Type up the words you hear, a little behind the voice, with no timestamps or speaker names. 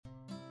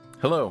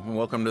Hello, and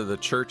welcome to the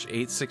Church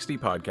 860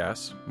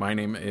 podcast. My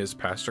name is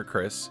Pastor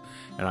Chris,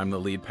 and I'm the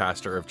lead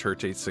pastor of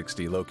Church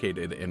 860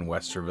 located in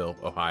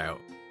Westerville, Ohio.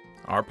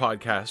 Our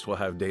podcast will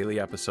have daily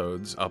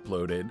episodes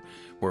uploaded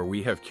where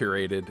we have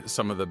curated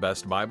some of the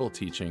best Bible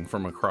teaching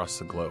from across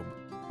the globe.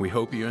 We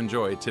hope you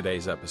enjoy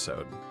today's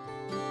episode.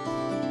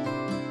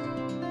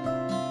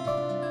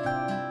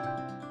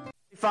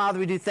 Father,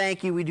 we do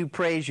thank you, we do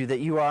praise you that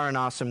you are an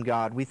awesome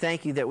God. We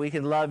thank you that we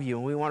can love you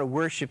and we want to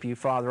worship you,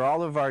 Father,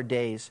 all of our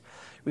days.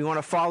 We want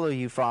to follow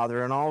you,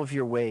 Father, in all of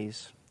your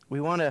ways.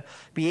 We want to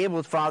be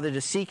able, Father,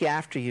 to seek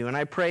after you. And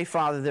I pray,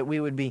 Father, that we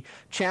would be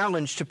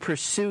challenged to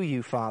pursue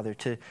you, Father,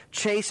 to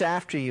chase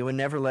after you and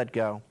never let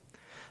go.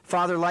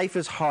 Father, life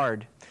is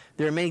hard.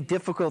 There are many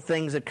difficult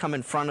things that come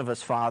in front of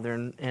us, Father,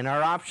 and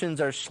our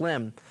options are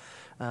slim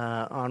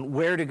on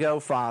where to go,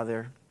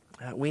 Father.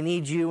 We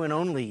need you and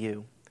only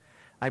you.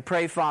 I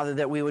pray, Father,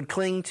 that we would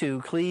cling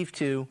to, cleave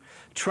to,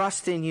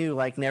 trust in you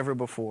like never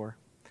before.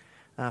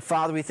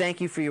 Father, we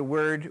thank you for your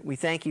word. We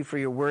thank you for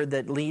your word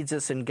that leads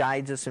us and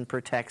guides us and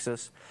protects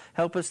us.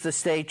 Help us to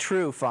stay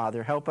true,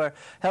 Father. Help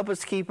us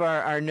to keep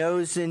our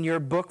nose in your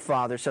book,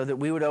 Father, so that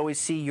we would always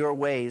see your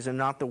ways and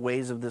not the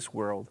ways of this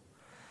world.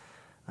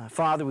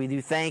 Father, we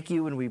do thank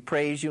you and we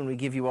praise you and we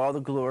give you all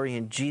the glory.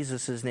 In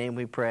Jesus' name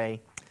we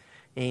pray.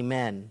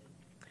 Amen.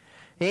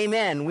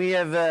 Amen. We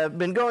have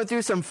been going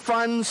through some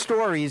fun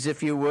stories,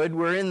 if you would.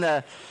 We're in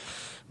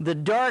the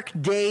dark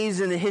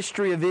days in the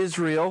history of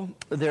Israel.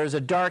 There's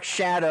a dark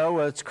shadow.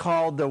 It's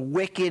called the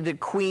wicked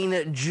Queen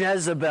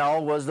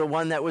Jezebel was the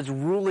one that was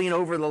ruling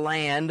over the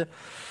land.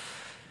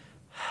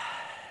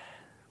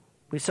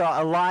 We saw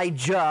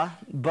Elijah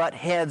butt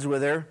heads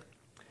with her.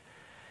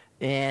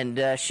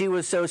 And she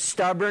was so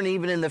stubborn,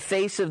 even in the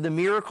face of the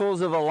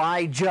miracles of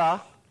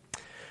Elijah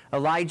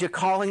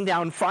calling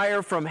down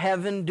fire from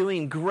heaven,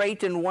 doing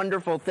great and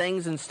wonderful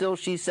things, and still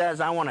she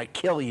says, I want to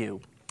kill you.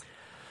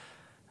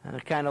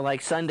 Kind of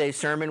like Sunday's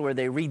sermon where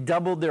they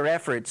redoubled their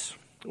efforts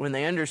when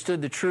they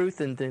understood the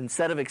truth, and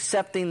instead of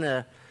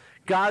accepting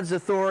God's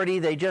authority,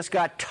 they just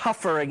got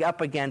tougher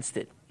up against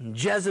it. And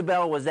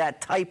Jezebel was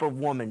that type of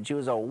woman. She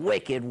was a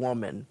wicked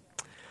woman.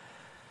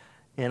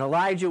 And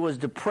Elijah was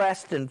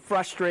depressed and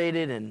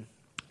frustrated, and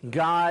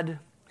God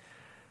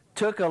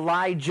took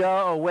Elijah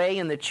away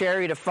in the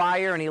chariot of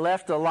fire, and he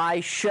left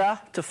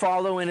Elisha to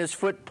follow in his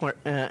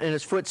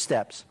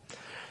footsteps.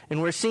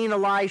 And we're seeing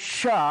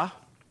Elisha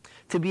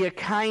to be a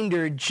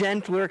kinder,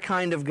 gentler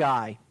kind of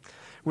guy.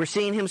 We're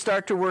seeing him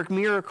start to work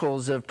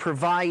miracles of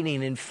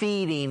providing and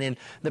feeding and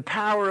the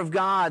power of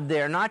God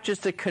there, not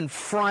just to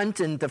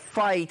confront and to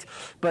fight,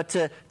 but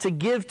to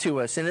give to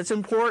us. And it's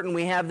important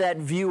we have that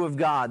view of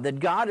God, that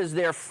God is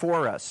there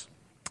for us.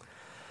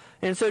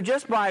 And so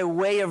just by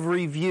way of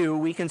review,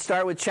 we can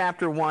start with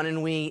chapter 1,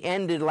 and we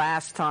ended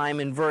last time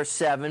in verse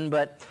 7,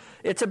 but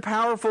it's a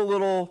powerful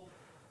little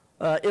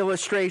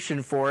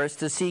illustration for us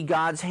to see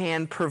God's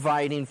hand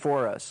providing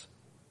for us.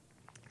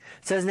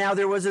 It says, now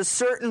there was a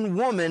certain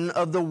woman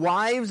of the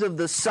wives of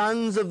the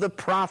sons of the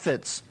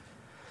prophets,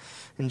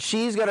 and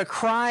she's got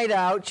cried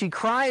out. She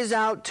cries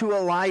out to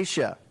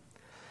Elisha,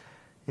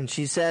 and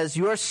she says,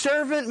 your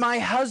servant, my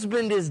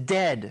husband, is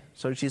dead.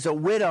 So she's a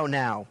widow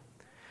now.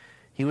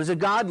 He was a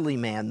godly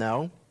man,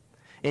 though.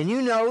 And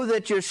you know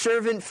that your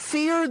servant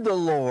feared the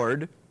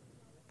Lord,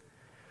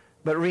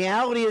 but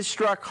reality has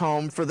struck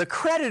home, for the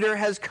creditor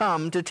has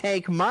come to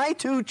take my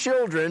 2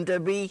 children to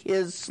be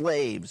his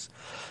slaves.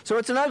 So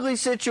it's an ugly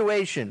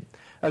situation.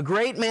 A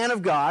great man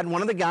of God,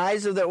 one of the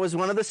guys that was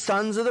one of the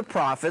sons of the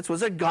prophets,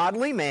 was a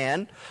godly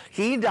man.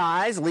 He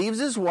dies, leaves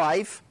his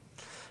wife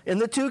and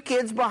the 2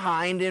 kids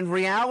behind, and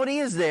reality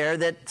is there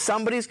that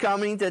somebody's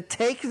coming to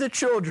take the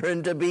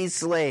children to be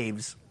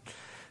slaves.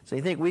 So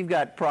you think we've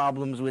got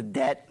problems with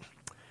debt?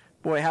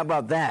 Boy, how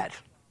about that?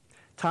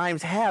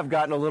 Times have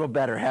gotten a little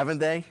better, haven't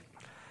they?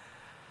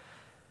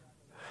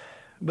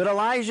 But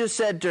Elijah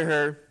said to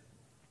her,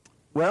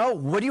 well,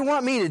 what do you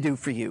want me to do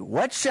for you?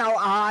 What shall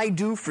I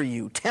do for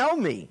you? Tell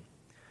me.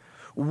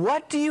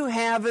 What do you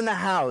have in the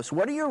house?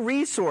 What are your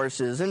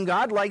resources? And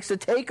God likes to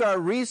take our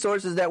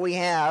resources that we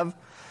have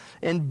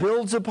and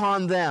builds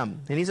upon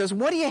them. And he says,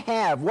 what do you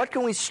have? What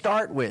can we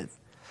start with?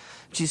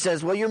 She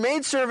says, well, your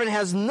maidservant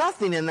has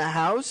nothing in the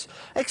house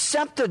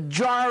except a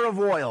jar of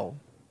oil.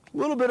 A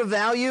little bit of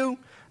value,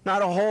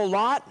 not a whole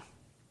lot.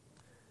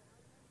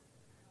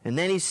 And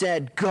then he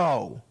said,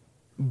 go,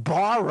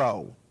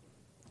 borrow.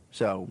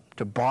 So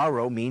to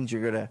borrow means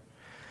you're going to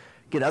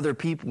get other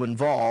people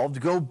involved.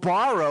 Go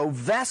borrow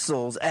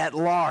vessels at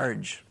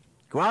large.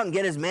 Go out and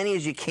get as many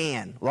as you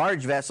can.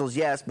 Large vessels,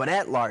 yes, but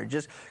at large.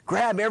 Just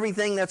grab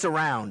everything that's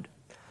around.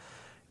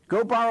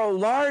 Go borrow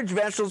large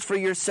vessels for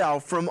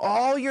yourself from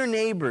all your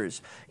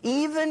neighbors,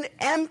 even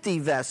empty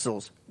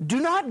vessels. Do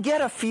not get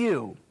a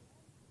few.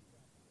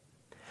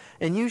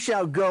 And you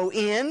shall go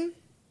in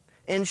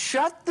and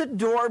shut the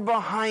door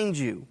behind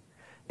you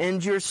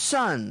and your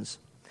sons,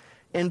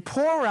 and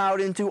pour out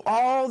into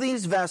all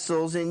these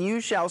vessels, and you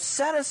shall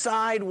set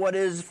aside what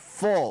is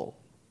full.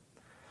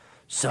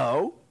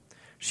 So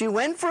she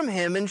went from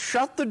him and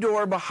shut the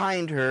door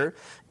behind her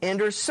and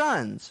her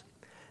sons.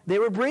 They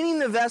were bringing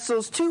the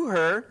vessels to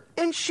her,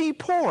 and she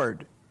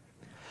poured.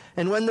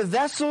 And when the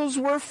vessels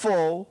were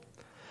full,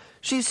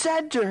 she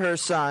said to her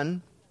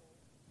son,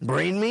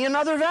 "Bring me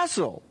another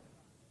vessel."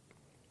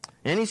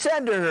 And he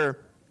said to her,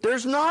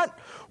 "There's not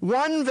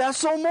one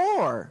vessel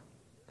more."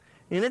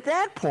 And at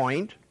that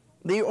point,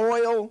 the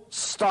oil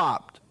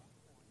stopped.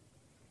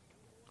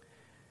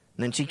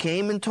 And then she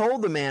came and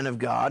told the man of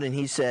God, and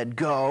he said,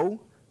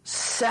 "Go,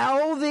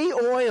 sell the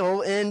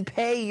oil and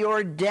pay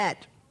your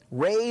debt.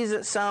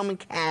 Raise some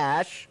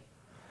cash,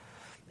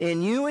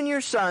 and you and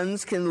your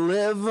sons can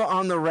live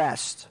on the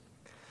rest."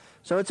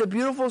 So it's a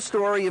beautiful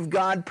story of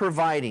God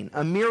providing,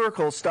 a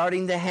miracle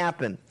starting to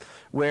happen,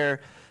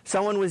 where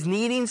someone was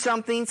needing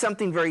something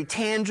very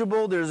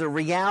tangible. There's a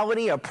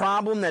reality, a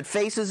problem that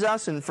faces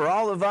us, and for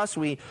all of us,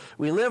 we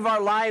live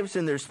our lives,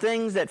 and there's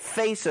things that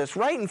face us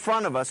right in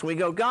front of us. And we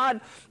go,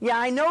 "God, yeah,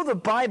 I know the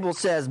Bible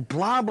says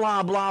blah,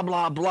 blah, blah,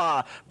 blah,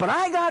 blah, but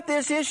I got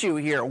this issue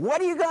here. What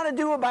are you going to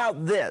do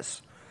about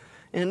this?"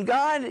 And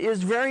God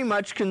is very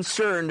much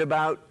concerned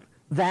about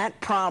that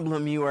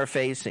problem you are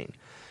facing.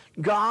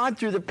 God,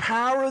 through the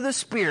power of the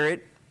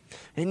Spirit,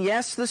 and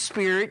yes, the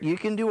Spirit, you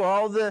can do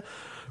all the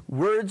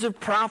words of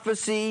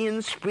prophecy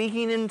and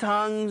speaking in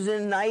tongues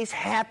and nice,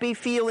 happy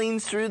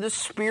feelings through the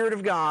Spirit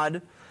of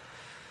God.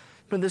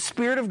 But the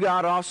Spirit of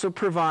God also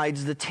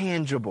provides the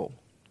tangible.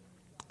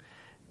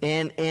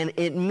 And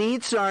it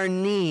meets our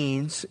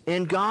needs,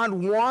 and God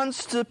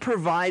wants to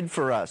provide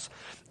for us.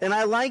 And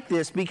I like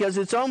this because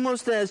it's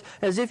almost as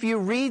if you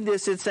read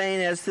this, it's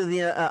saying as to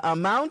the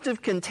amount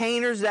of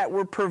containers that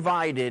were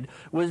provided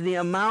was the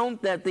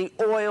amount that the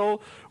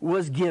oil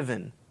was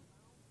given.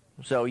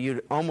 So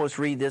you'd almost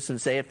read this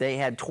and say if they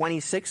had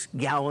 26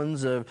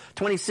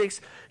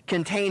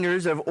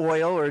 containers of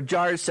oil or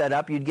jars set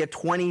up, you'd get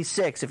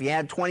 26. If you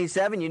had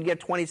 27, you'd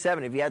get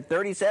 27. If you had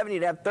 37,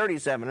 you'd have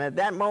 37. And at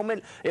that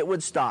moment, it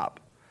would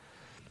stop.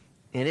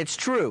 And it's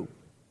true.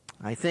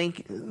 I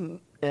think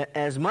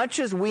as much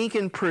as we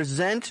can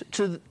present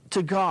to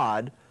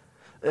God,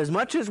 as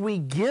much as we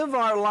give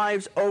our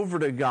lives over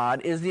to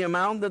God, is the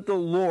amount that the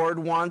Lord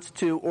wants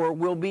to or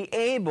will be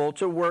able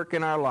to work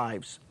in our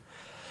lives.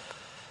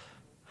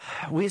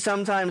 We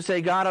sometimes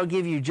say, "God, I'll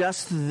give you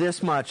just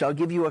this much. I'll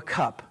give you a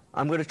cup.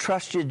 I'm going to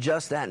trust you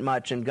just that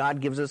much." And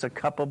God gives us a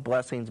cup of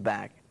blessings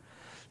back.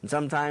 And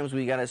sometimes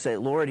we got to say,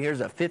 "Lord, here's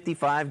a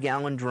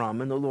 55-gallon drum."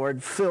 And the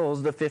Lord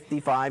fills the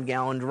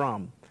 55-gallon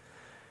drum.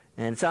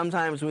 And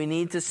sometimes we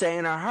need to say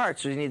in our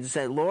hearts, we need to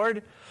say,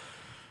 "Lord,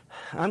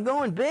 I'm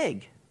going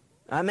big.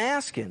 I'm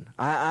asking.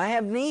 I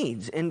have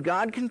needs." And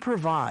God can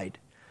provide.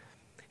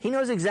 He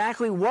knows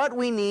exactly what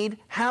we need,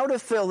 how to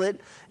fill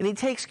it, and He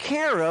takes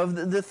care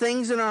of the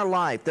things in our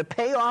life, to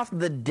pay off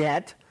the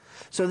debt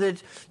so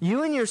that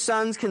you and your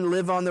sons can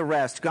live on the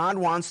rest. God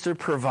wants to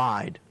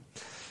provide.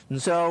 And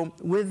so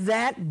with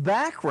that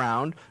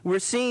background, we're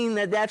seeing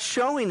that that's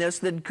showing us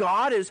that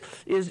God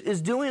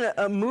is doing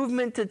a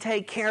movement to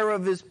take care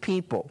of His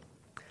people.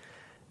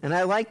 And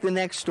I like the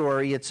next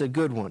story. It's a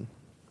good one.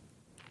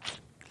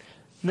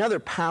 Another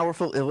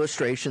powerful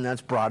illustration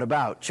that's brought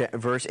about.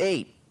 Verse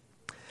 8.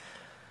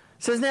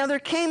 It says, "Now there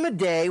came a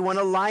day when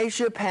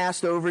Elijah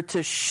passed over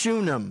to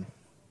Shunem,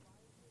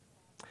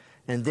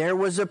 and there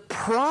was a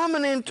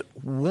prominent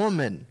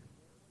woman,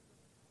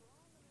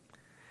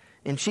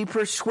 and she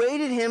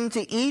persuaded him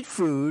to eat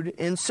food,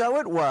 and so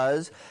it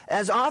was,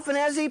 as often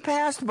as he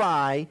passed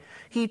by,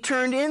 he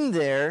turned in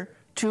there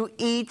to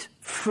eat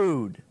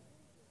food.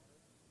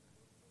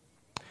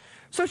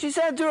 So she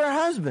said to her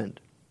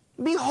husband,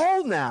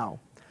 'Behold now,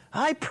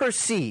 I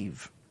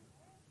perceive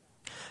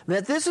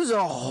that this is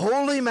a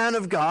holy man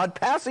of God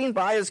passing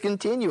by us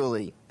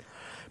continually.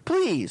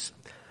 Please,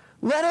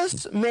 let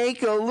us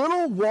make a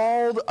little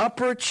walled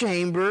upper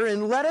chamber,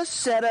 and let us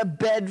set a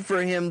bed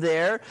for him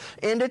there,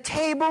 and a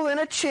table and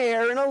a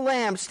chair and a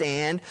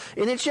lampstand,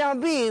 and it shall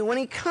be, when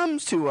he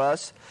comes to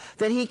us,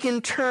 that he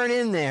can turn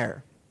in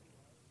there.'"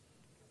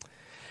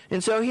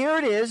 And so here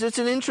it is. It's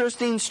an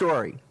interesting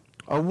story.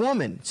 A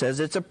woman, says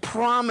it's a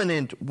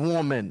prominent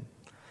woman.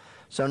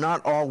 So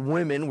not all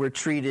women were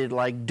treated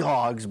like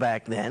dogs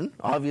back then.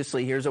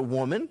 Obviously, here's a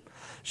woman.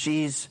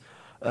 She's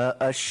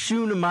a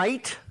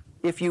Shunammite,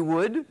 if you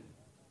would.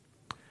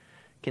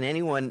 Can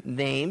anyone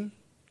name,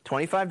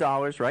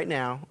 $25 right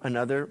now,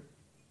 another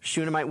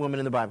Shunammite woman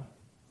in the Bible?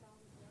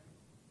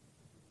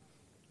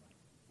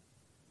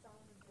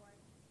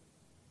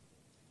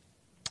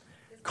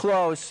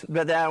 Close,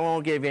 but that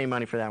won't give you any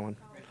money for that one.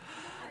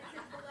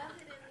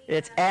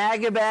 It's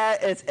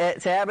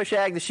it's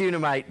Abishag the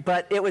Shunammite,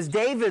 but it was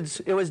David's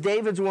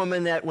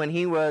woman that when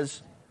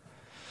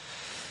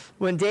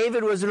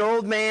David was an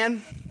old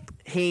man,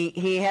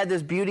 he had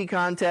this beauty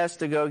contest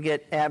to go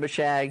get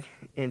Abishag,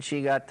 and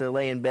she got to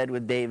lay in bed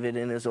with David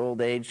in his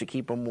old age to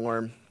keep him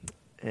warm,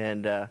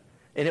 and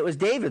it was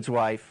David's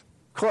wife.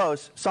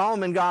 Close.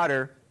 Solomon got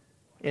her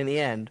in the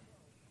end.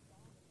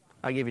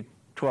 I'll give you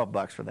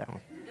 $12 for that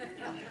one.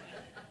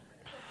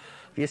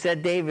 If you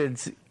said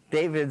David's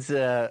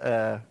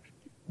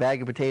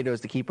bag of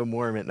potatoes to keep him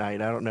warm at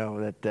night, I don't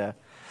know that.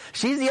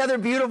 She's the other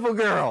beautiful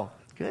girl.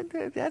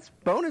 Good. That's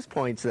bonus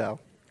points, though.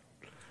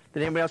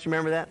 Did anybody else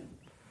remember that?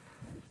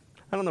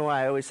 I don't know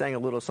why I always sang a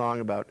little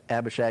song about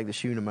Abishag the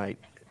Shunammite.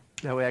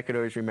 That way I could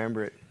always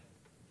remember it.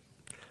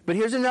 But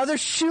here's another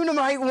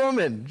Shunammite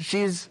woman.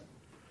 She's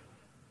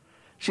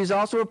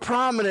also a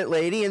prominent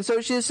lady, and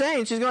so she's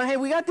saying, she's going, hey,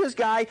 we got this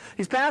guy,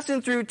 he's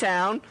passing through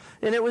town,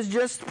 and it was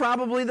just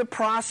probably the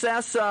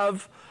process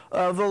of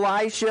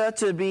Elisha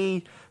to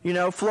be,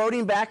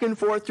 floating back and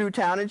forth through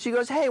town, and she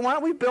goes, hey, why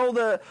don't we build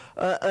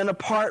an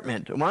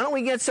apartment? Why don't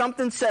we get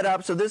something set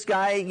up so this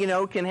guy,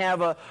 can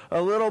have a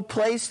little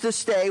place to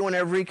stay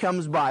whenever he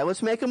comes by.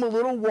 Let's make him a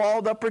little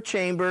walled upper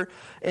chamber,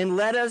 and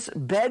let us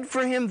bed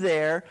for him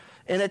there,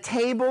 and a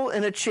table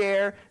and a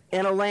chair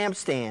and a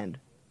lampstand.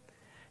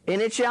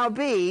 And it shall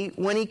be,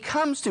 when he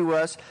comes to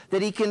us,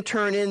 that he can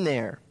turn in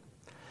there.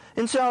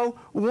 And so,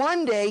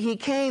 one day he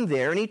came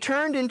there, and he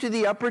turned into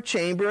the upper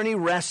chamber, and he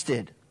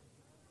rested.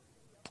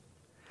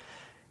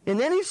 And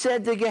then he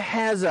said to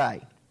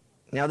Gehazi,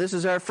 now this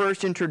is our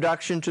first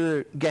introduction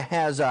to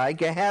Gehazi.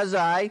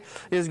 Gehazi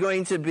is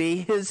going to be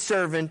his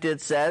servant, it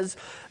says,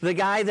 the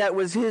guy that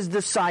was his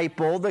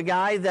disciple, the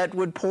guy that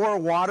would pour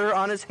water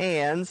on his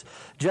hands,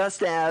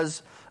 just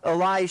as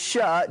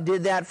Elisha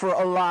did that for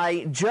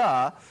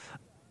Elijah.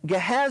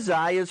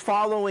 Gehazi is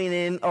following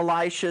in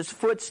Elisha's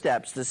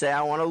footsteps to say,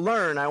 I want to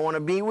learn, I want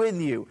to be with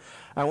you,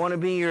 I want to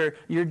be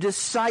your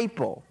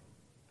disciple.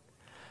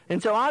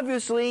 And so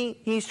obviously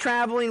he's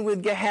traveling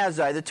with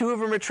Gehazi. The two of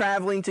them are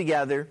traveling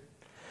together.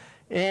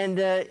 And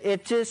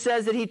it just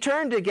says that he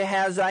turned to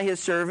Gehazi, his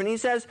servant, he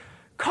says,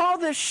 call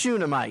this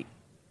Shunammite.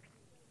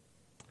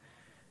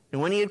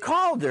 And when he had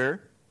called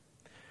her,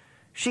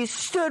 she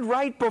stood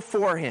right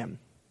before him.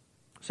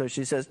 So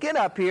she says, get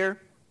up here.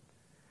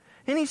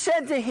 And he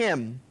said to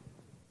him,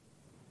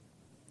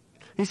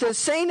 he says,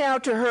 say now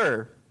to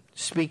her,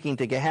 speaking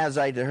to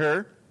Gehazi to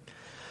her,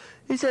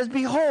 he says,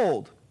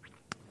 behold,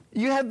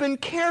 you have been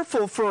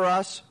careful for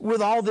us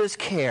with all this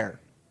care.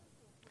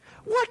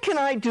 What can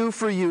I do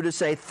for you to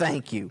say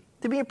thank you,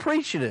 to be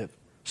appreciative?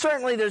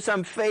 Certainly there's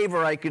some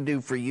favor I could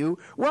do for you.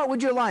 What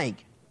would you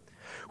like?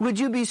 Would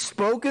you be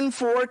spoken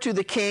for to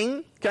the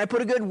king? Can I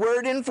put a good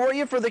word in for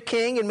you for the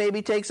king and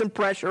maybe take some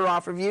pressure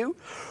off of you?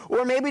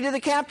 Or maybe to the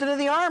captain of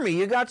the army.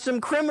 You got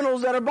some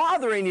criminals that are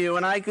bothering you,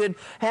 and I could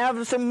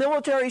have some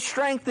military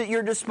strength at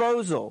your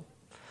disposal.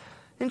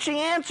 And she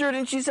answered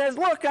and she says,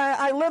 look,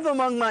 I live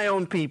among my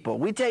own people.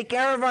 We take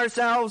care of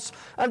ourselves.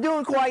 I'm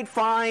doing quite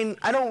fine.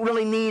 I don't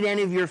really need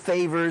any of your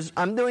favors.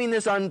 I'm doing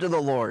this unto the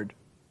Lord.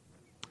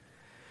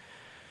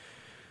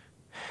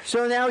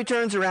 So now he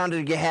turns around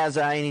to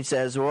Gehazi and he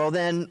says, what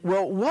then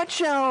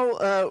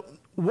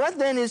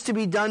is to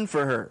be done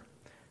for her?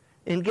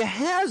 And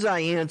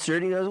Gehazi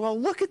answered, he goes, well,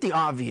 look at the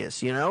obvious,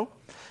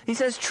 He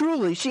says,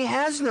 truly, she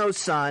has no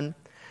son,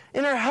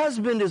 and her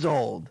husband is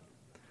old.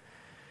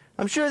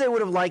 I'm sure they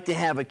would have liked to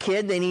have a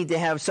kid. They need to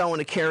have someone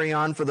to carry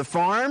on for the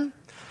farm,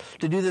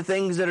 to do the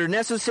things that are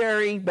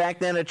necessary. Back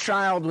then, a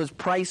child was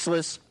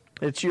priceless.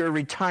 It's your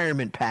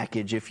retirement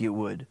package, if you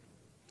would.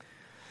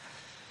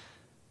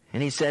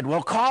 And he said,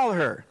 well, call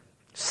her.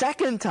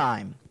 Second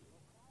time.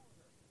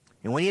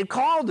 And when he had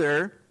called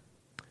her,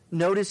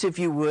 notice, if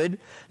you would,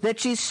 that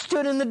she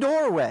stood in the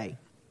doorway.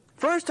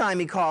 First time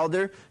he called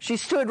her, she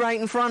stood right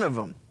in front of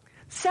him.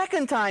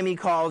 Second time he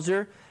calls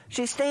her,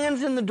 she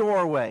stands in the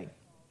doorway,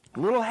 a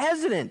little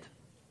hesitant.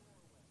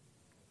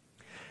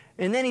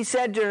 And then he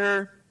said to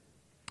her,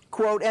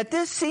 quote, at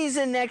this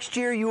season next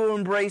year you will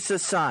embrace a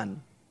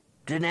son.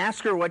 Didn't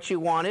ask her what she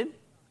wanted.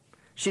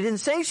 She didn't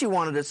say she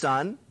wanted a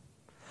son.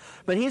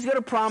 But he's going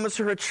to promise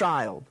her a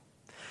child.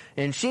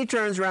 And she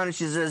turns around and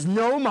she says,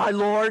 no, my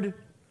Lord,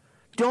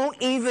 don't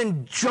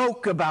even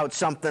joke about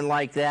something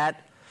like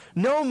that.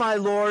 No, my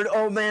Lord,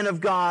 O man of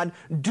God,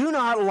 do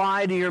not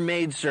lie to your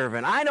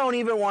maidservant. I don't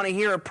even want to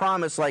hear a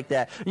promise like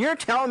that. You're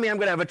telling me I'm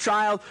going to have a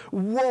child?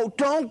 Whoa,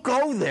 don't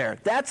go there.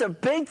 That's a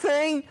big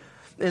thing.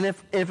 And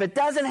if it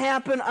doesn't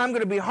happen, I'm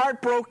going to be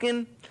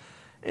heartbroken.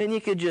 And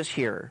you could just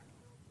hear her.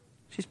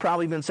 She's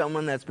probably been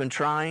someone that's been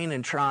trying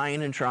and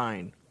trying and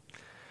trying.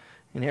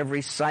 And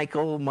every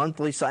cycle,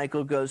 monthly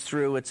cycle goes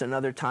through, it's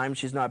another time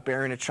she's not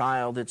bearing a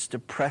child. It's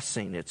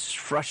depressing. It's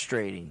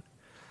frustrating.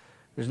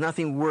 There's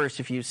nothing worse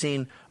if you've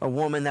seen a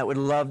woman that would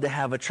love to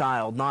have a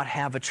child, not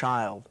have a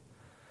child.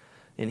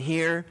 And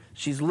here,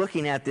 she's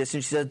looking at this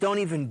and she says, don't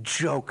even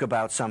joke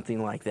about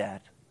something like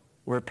that.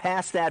 We're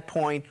past that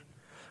point.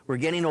 We're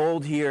getting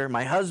old here.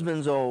 My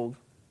husband's old.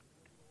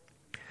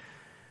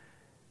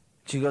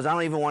 She goes, I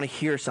don't even want to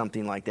hear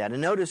something like that.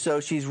 And notice, so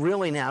she's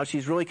really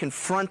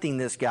confronting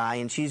this guy,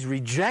 and she's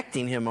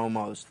rejecting him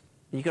almost.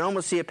 You can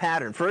almost see a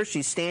pattern. First,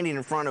 she's standing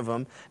in front of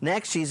him.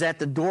 Next, she's at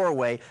the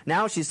doorway.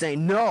 Now she's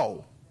saying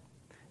no.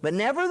 But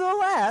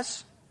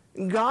nevertheless,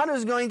 God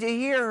is going to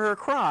hear her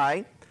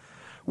cry,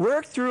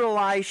 work through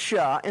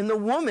Elisha, and the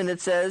woman,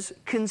 it says,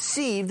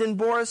 conceived and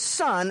bore a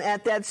son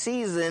at that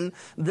season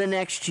the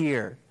next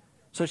year.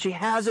 So she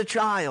has a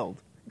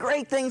child.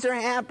 Great things are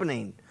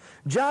happening.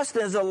 Just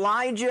as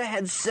Elijah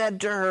had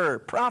said to her,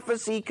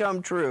 prophecy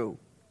come true.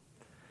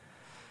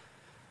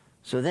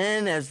 So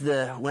then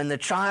when the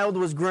child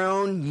was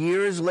grown,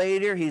 years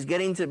later, he's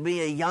getting to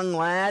be a young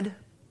lad.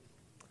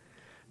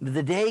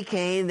 The day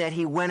came that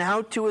he went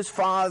out to his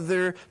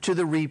father to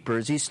the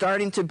reapers. He's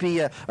starting to be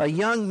a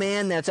young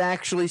man that's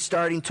actually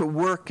starting to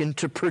work and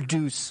to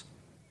produce.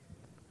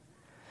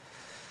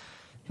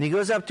 And he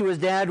goes up to his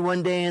dad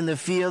one day in the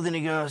field and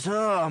he goes,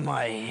 "Oh,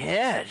 my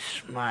head.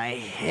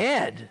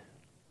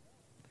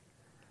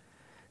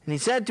 And he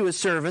said to his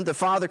servant, the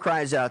father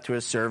cries out to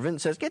his servant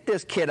and says, "Get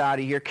this kid out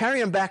of here. Carry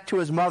him back to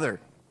his mother."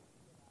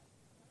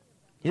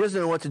 He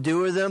doesn't know what to do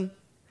with him.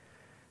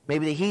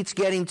 Maybe the heat's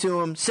getting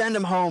to him. Send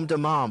him home to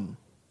mom.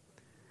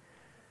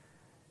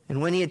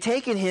 And when he had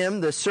taken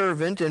him, the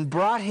servant, and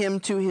brought him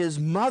to his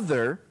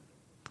mother,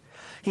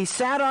 he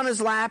sat on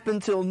his lap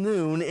until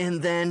noon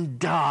and then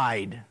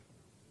died.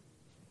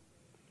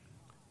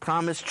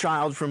 Promised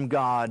child from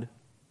God,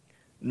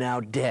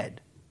 now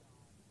dead.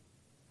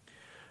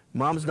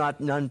 Mom's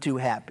none too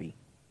happy.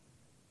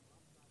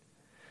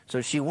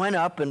 So she went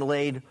up and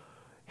laid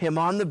him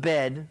on the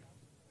bed.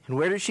 And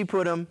where does she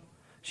put him?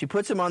 She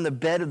puts him on the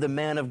bed of the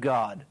man of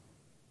God.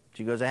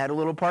 She goes, "I had a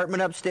little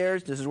apartment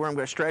upstairs. This is where I'm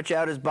going to stretch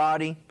out his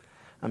body.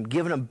 I'm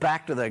giving him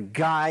back to the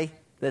guy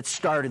that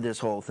started this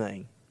whole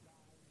thing."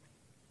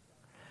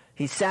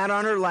 He sat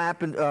on her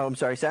lap and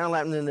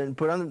then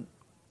put on.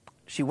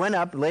 She went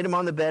up, laid him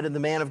on the bed of the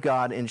man of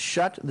God, and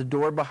shut the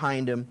door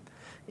behind him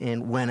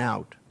and went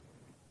out.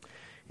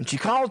 And she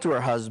called to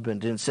her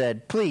husband and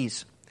said,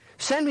 "Please,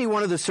 send me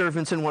one of the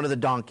servants and one of the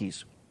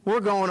donkeys. We're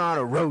going on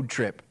a road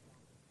trip,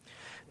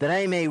 that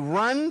I may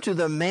run to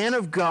the man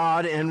of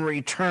God and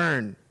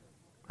return.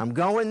 I'm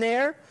going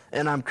there,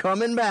 and I'm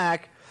coming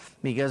back,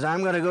 because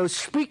I'm going to go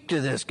speak to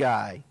this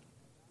guy."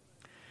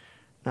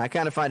 Now, I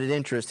kind of find it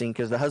interesting,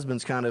 because the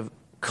husband's kind of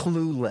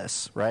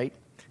clueless, right?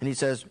 And he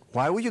says,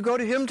 "Why will you go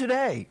to him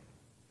today?"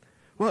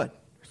 What?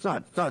 It's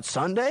not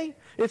Sunday?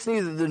 It's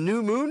neither the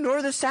new moon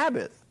nor the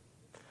Sabbath.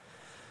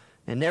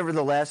 And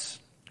nevertheless,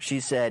 she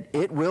said,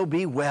 "It will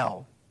be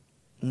well."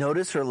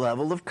 Notice her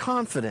level of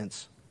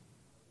confidence.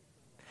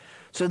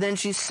 So then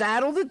she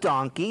saddled the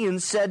donkey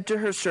and said to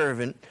her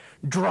servant,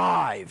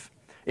 "Drive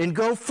and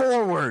go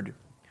forward.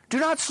 Do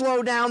not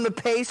slow down the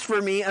pace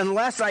for me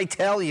unless I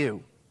tell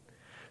you."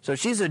 So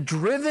she's a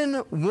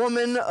driven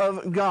woman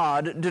of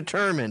God,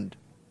 determined.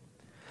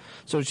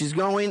 So she's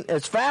going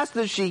as fast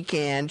as she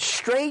can,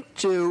 straight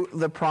to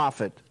the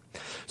prophet.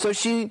 So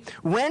she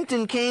went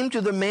and came to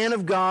the man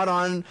of God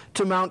on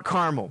to Mount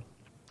Carmel.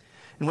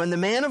 And when the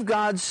man of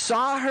God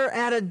saw her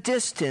at a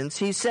distance,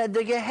 he said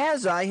to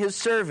Gehazi, his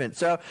servant.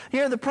 So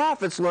here the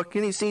prophet's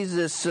looking. He sees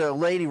this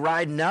lady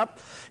riding up.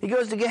 He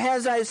goes to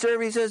Gehazi, his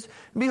servant. He says,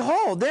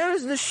 "Behold, there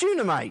is the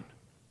Shunammite.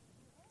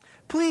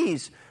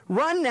 Please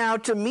run now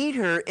to meet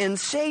her and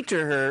say to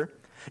her,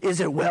 'Is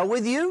it well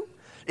with you?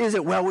 Is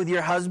it well with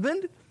your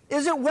husband?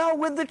 Is it well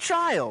with the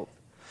child?'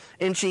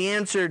 And she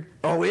answered,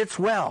 'Oh, it's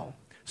well.'"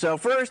 So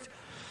first,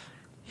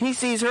 he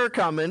sees her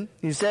coming.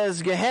 He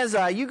says,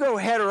 "Gehazi, you go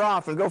head her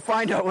off and go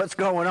find out what's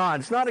going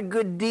on. It's not a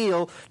good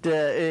deal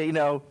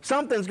to,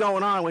 something's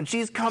going on when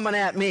she's coming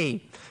at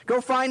me.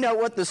 Go find out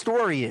what the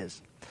story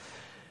is."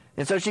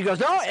 And so she goes,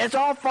 "No, it's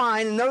all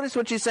fine." And notice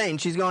what she's saying.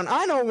 She's going,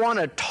 "I don't want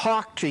to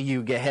talk to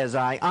you, Gehazi.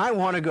 I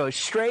want to go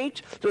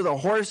straight to the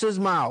horse's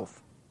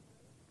mouth."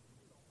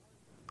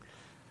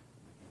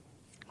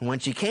 And when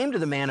she came to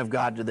the man of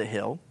God to the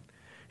hill,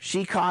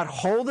 she caught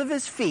hold of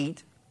his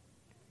feet,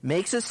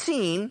 makes a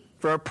scene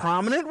for a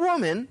prominent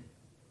woman,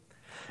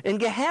 and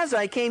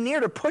Gehazi came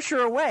near to push her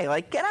away,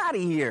 like, "Get out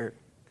of here."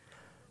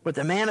 But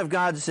the man of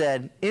God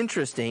said,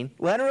 "Interesting,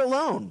 let her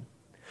alone,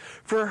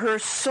 for her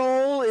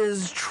soul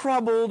is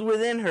troubled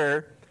within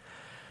her,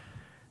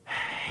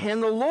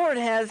 and the Lord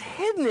has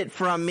hidden it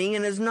from me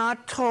and has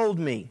not told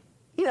me."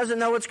 He doesn't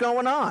know what's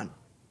going on.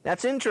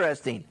 That's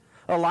interesting.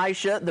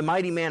 Elisha, the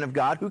mighty man of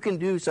God, who can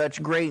do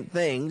such great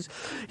things,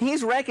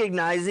 he's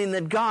recognizing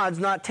that God's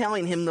not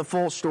telling him the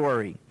full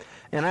story.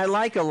 And I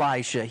like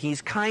Elisha.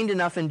 He's kind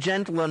enough and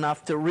gentle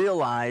enough to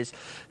realize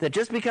that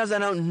just because I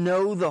don't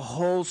know the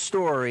whole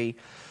story,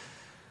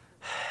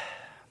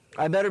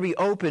 I better be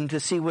open to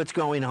see what's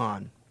going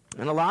on.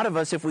 And a lot of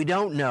us, if we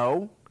don't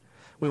know,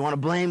 we want to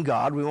blame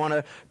God. We want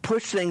to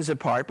push things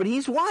apart. But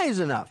he's wise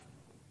enough.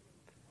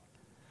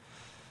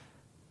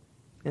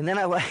 And then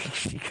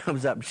she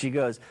comes up and she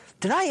goes,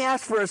 "Did I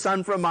ask for a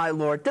son from my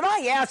Lord? Did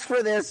I ask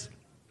for this?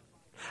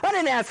 I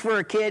didn't ask for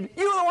a kid.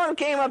 You were the one who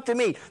came up to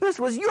me. This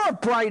was your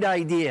bright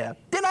idea.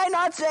 Did I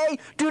not say,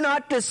 'Do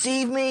not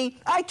deceive me'?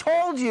 I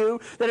told you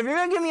that if you're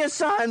going to give me a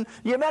son,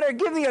 you better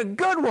give me a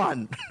good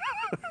one."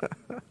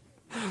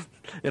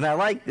 And I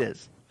like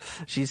this.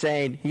 She's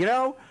saying,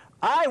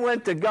 I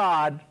went to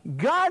God.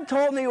 God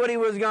told me what he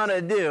was going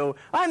to do.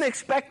 I'm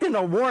expecting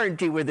a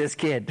warranty with this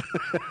kid.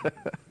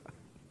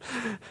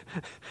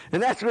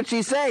 And that's what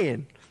she's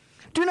saying.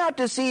 "Do not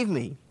deceive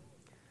me."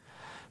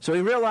 So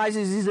he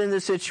realizes he's in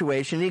this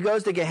situation. He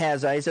goes to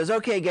Gehazi. He says,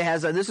 "Okay,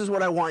 Gehazi, this is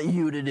what I want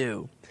you to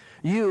do.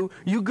 You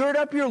gird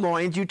up your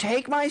loins, you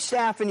take my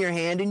staff in your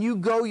hand, and you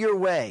go your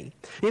way.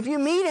 If you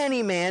meet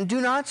any man,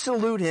 do not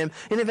salute him,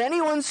 and if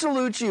anyone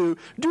salutes you,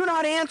 do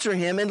not answer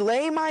him, and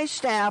lay my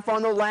staff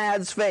on the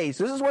lad's face.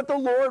 This is what the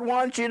Lord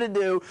wants you to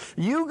do.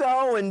 You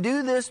go and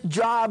do this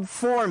job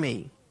for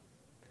me.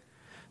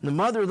 And the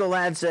mother of the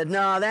lad said,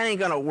 no, that ain't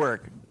going to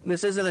work.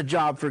 This isn't a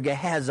job for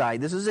Gehazi.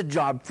 This is a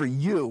job for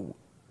you.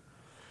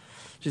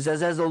 She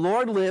says, as the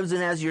Lord lives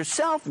and as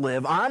yourself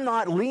live, I'm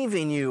not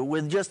leaving you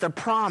with just a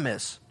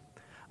promise.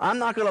 I'm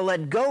not going to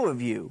let go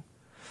of you.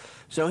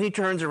 So he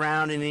turns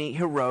around and he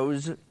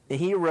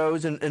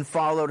arose and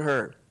followed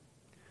her.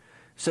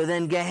 So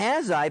then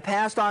Gehazi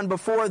passed on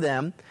before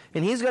them,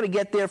 and he's going to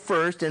get there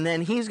first, and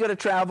then he's going to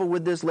travel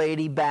with this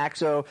lady back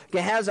so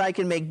Gehazi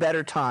can make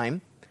better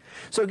time.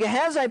 So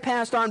Gehazi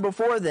passed on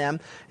before them,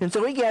 and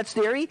so he gets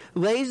there, he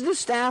lays the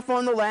staff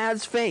on the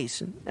lad's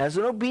face as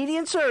an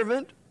obedient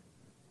servant,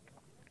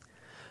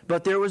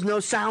 but there was no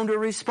sound or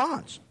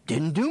response.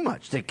 Didn't do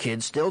much. The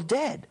kid's still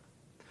dead.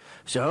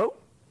 So,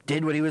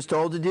 did what he was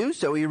told to do,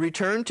 so he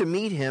returned to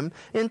meet him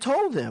and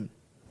told him,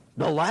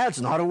 the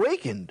lad's not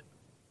awakened.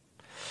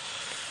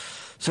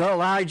 So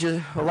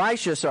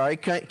Elisha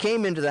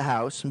came into the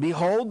house, and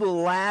behold, the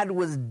lad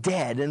was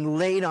dead and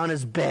laid on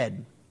his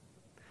bed.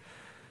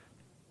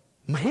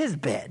 His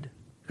bed.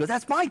 Because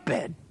that's my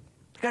bed.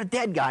 I got a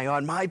dead guy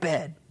on my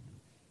bed.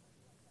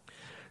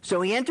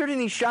 So he entered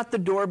and he shut the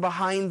door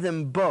behind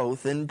them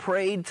both and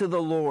prayed to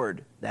the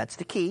Lord. That's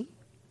the key.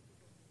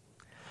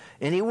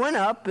 And he went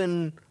up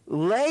and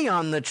lay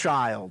on the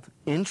child.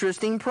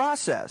 Interesting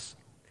process.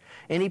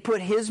 And he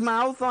put his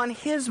mouth on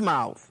his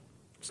mouth.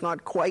 It's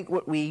not quite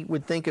what we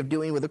would think of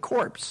doing with a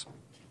corpse.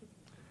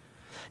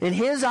 And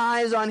his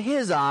eyes on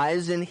his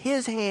eyes, and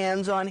his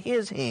hands on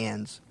his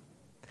hands.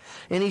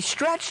 And he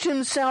stretched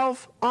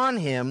himself on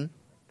him,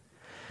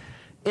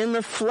 and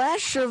the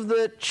flesh of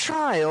the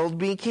child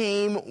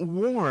became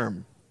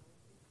warm.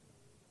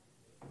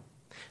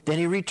 Then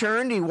he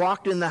returned, he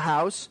walked in the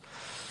house.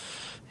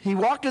 He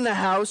walked in the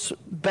house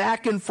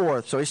back and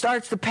forth. So he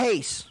starts to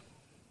pace.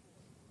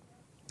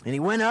 And he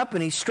went up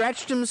and he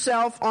stretched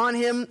himself on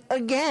him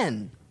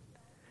again.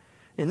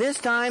 And this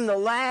time the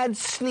lad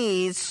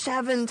sneezed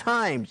 7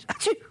 times.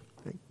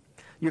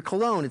 Your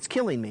cologne, it's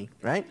killing me,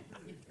 right?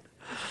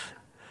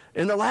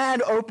 And the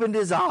lad opened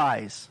his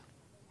eyes.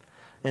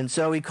 And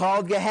so he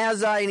called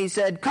Gehazi and he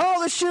said,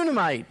 call the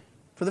Shunammite,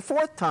 for the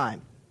 4th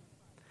time.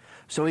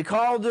 So he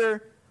called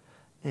her.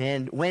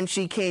 And when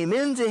she came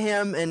into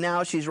him, and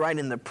now she's right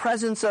in the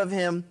presence of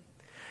him,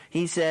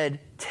 he said,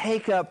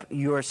 take up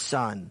your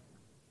son.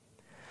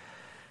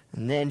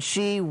 And then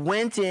she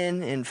went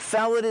in and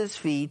fell at his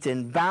feet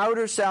and bowed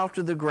herself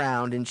to the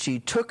ground, and she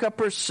took up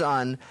her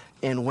son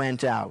and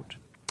went out.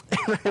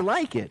 And I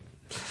like it.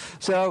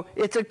 So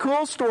it's a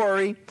cool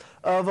story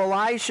of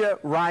Elisha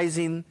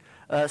rising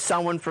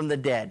someone from the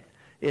dead.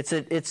 It's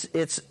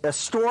a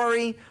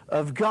story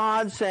of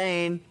God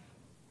saying,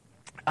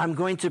 I'm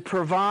going to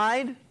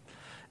provide,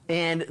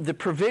 and the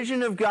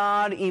provision of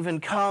God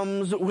even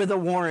comes with a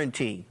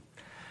warranty.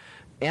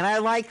 And I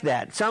like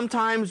that.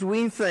 Sometimes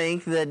we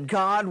think that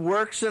God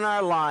works in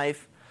our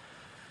life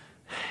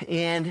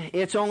and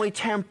it's only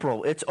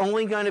temporal. It's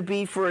only going to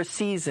be for a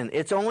season.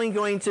 It's only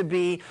going to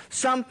be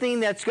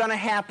something that's going to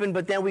happen,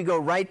 but then we go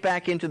right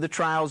back into the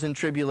trials and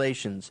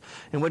tribulations.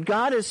 And what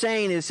God is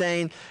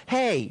saying,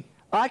 hey,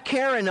 I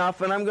care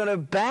enough, and I'm going to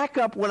back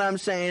up what I'm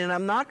saying, and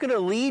I'm not going to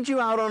lead you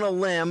out on a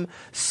limb,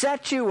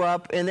 set you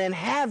up, and then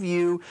have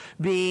you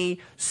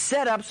be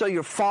set up so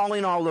you're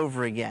falling all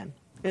over again.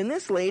 And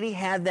this lady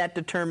had that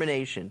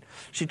determination.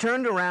 She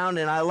turned around,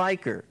 and I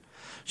like her.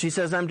 She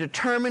says, I'm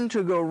determined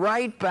to go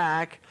right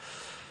back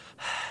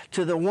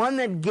to the one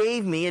that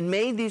gave me and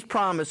made these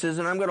promises,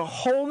 and I'm going to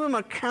hold him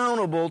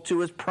accountable to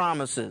his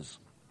promises.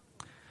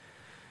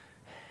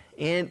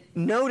 And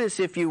notice,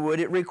 if you would,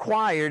 it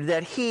required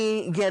that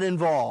he get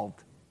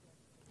involved.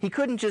 He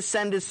couldn't just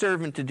send his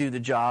servant to do the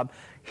job.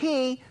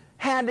 He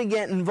had to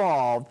get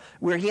involved,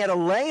 where he had to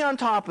lay on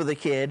top of the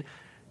kid.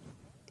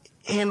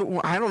 And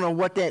I don't know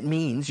what that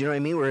means, you know what I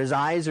mean, where his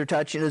eyes are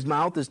touching, his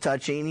mouth is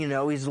touching, you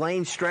know, he's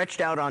laying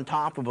stretched out on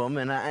top of him.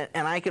 And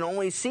I can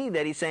only see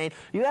that he's saying,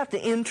 you have to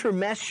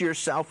intermesh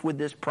yourself with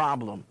this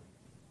problem.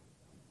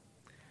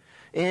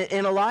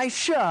 And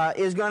Elisha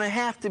is going to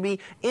have to be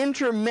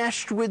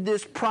intermeshed with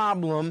this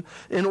problem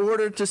in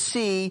order to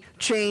see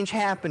change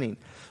happening.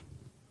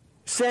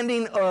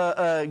 Sending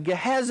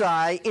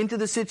Gehazi into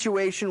the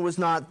situation was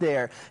not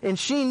there. And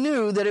she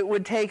knew that it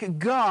would take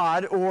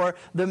God or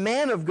the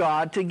man of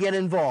God to get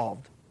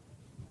involved.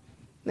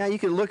 Now you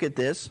can look at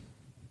this,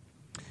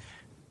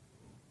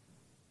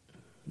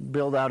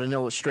 build out an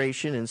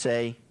illustration and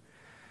say,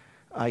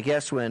 I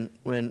guess when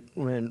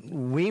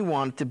we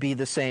want to be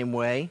the same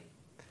way,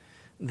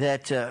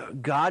 that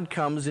God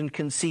comes and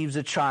conceives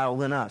a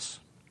child in us.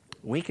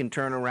 We can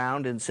turn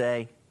around and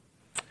say,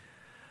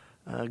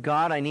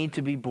 God, I need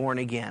to be born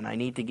again. I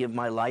need to give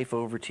my life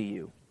over to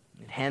you.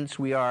 And hence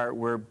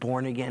we're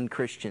born again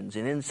Christians.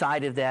 And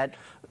inside of that,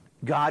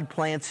 God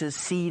plants his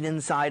seed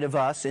inside of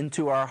us,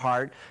 into our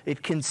heart.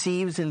 It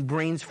conceives and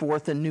brings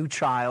forth a new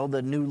child,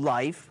 a new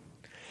life.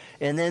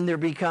 And then there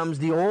becomes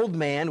the old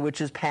man, which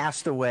has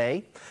passed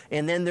away.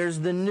 And then there's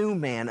the new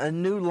man, a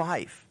new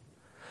life.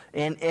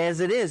 And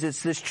as it is,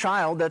 it's this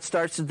child that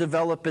starts to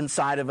develop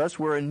inside of us.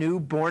 We're a new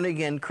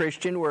born-again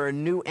Christian. We're a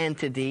new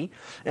entity.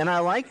 And I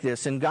like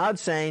this. And God's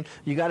saying,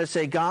 you got to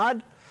say,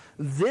 God,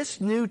 this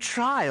new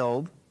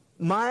child,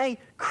 my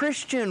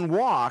Christian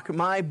walk,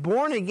 my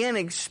born-again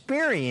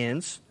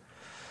experience,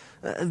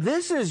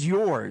 this is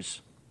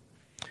yours.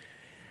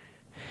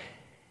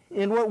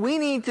 And what we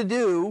need to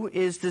do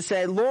is to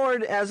say,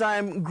 Lord, as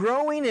I'm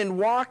growing and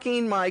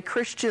walking my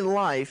Christian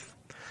life,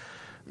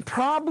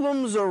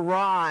 problems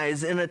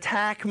arise and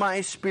attack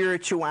my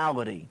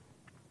spirituality.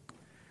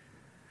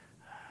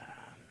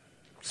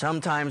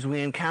 Sometimes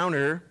we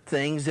encounter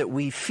things that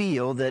we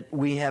feel that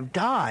we have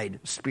died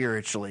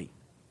spiritually.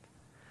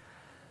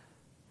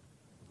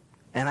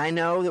 And I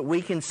know that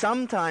we can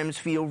sometimes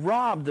feel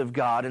robbed of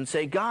God and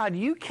say, God,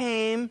 you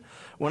came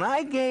when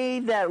I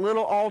gave that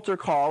little altar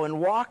call and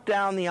walked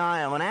down the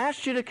aisle and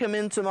asked you to come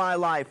into my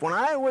life. When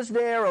I was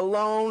there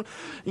alone,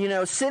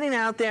 sitting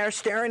out there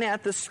staring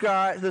at the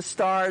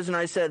stars, and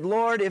I said,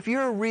 Lord, if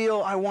you're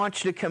real, I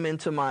want you to come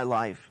into my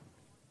life.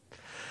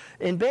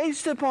 And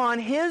based upon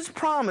his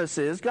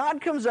promises,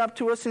 God comes up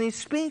to us and he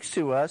speaks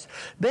to us.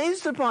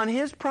 Based upon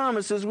his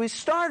promises, we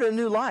start a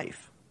new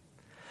life.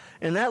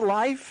 And that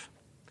life,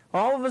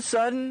 all of a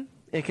sudden,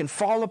 it can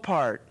fall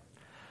apart.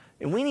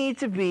 And we need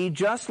to be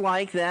just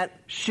like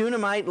that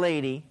Shunammite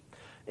lady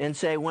and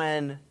say,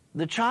 when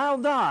the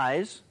child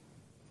dies,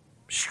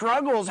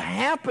 struggles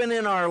happen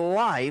in our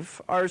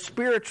life, our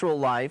spiritual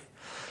life,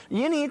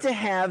 you need to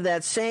have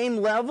that same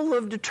level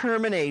of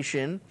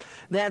determination,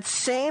 that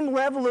same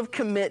level of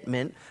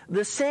commitment,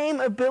 the same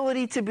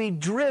ability to be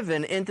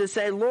driven and to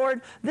say,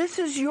 Lord, this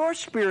is your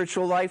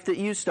spiritual life that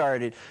you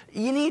started.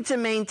 You need to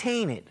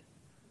maintain it.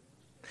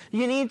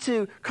 You need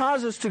to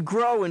cause us to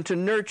grow and to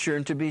nurture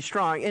and to be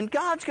strong. And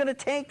God's going to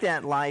take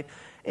that life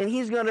and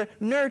he's going to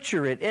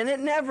nurture it. And it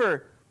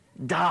never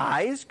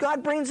dies.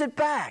 God brings it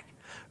back.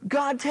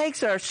 God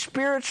takes our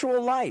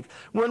spiritual life.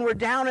 When we're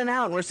down and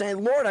out and we're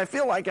saying, Lord, I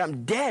feel like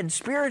I'm dead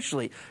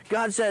spiritually.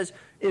 God says,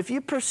 if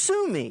you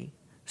pursue me,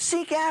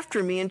 seek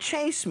after me and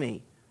chase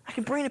me, I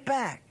can bring it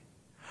back.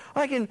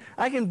 I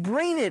can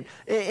bring it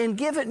and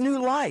give it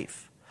new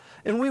life.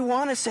 And we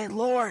want to say,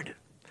 Lord,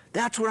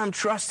 that's what I'm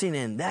trusting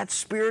in, that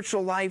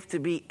spiritual life to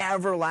be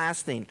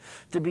everlasting,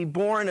 to be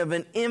born of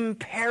an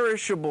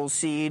imperishable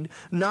seed,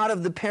 not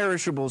of the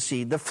perishable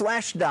seed. The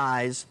flesh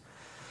dies,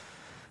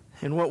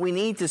 and what we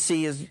need to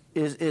see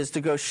is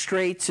to go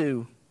straight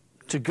to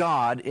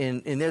God.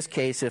 In this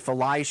case, if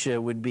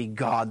Elisha would be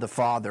God the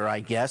Father,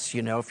 I guess,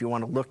 if you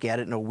want to look at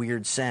it in a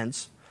weird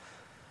sense.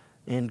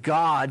 And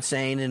God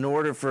saying, in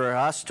order for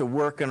us to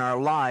work in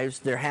our lives,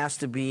 there has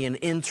to be an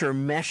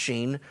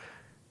intermeshing.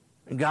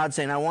 And God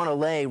saying, I want to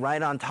lay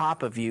right on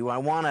top of you. I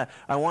want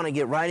to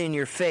get right in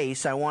your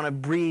face. I want to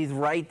breathe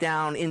right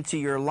down into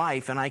your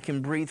life, and I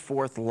can breathe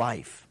forth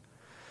life.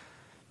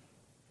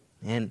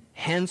 And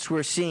hence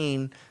we're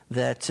seeing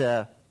that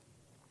a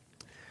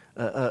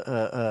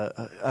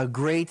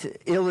great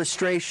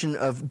illustration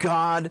of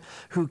God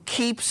who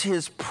keeps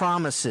his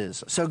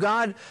promises. So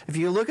God, if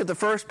you look at the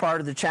first part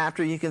of the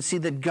chapter, you can see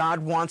that God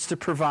wants to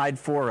provide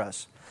for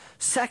us.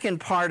 Second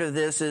part of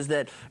this is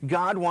that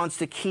God wants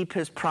to keep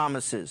his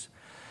promises.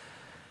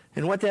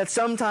 And what that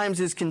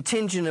sometimes is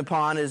contingent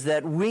upon is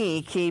that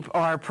we keep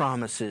our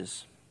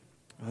promises.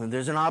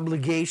 There's an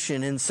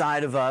obligation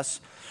inside of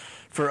us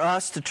for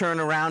us to turn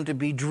around to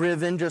be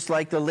driven, just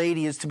like the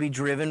lady is to be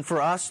driven.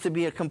 For us to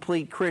be a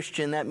complete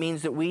Christian, that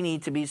means that we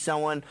need to be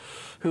someone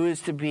who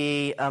is to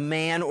be a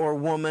man or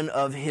woman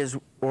of his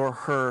or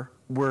her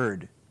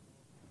word.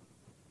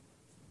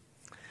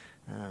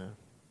 The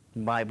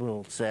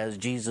Bible says,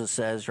 Jesus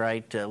says,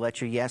 right, let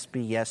your yes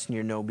be yes and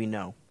your no be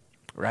no,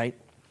 right?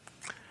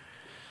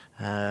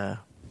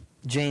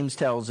 James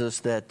tells us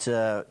that,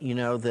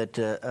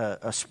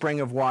 a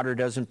spring of water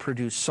doesn't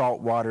produce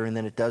salt water and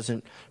then it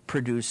doesn't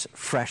produce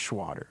fresh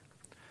water.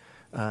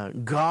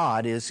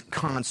 God is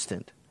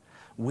constant.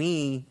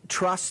 We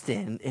trust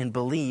in and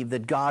believe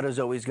that God is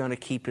always going to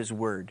keep his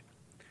word.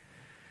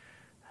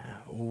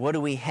 What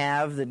do we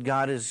have that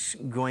God is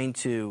going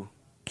to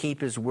keep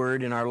his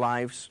word in our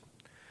lives?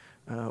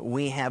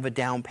 We have a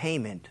down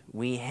payment.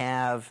 We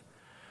have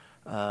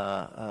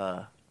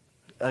a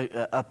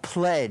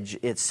pledge,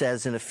 it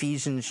says in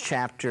Ephesians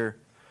chapter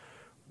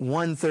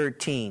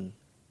 1:13.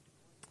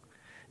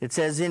 It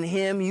says, in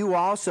him you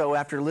also,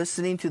 after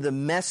listening to the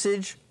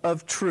message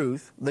of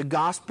truth, the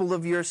gospel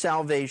of your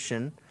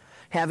salvation,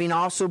 having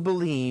also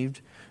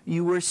believed,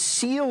 you were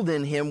sealed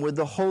in him with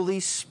the Holy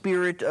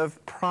Spirit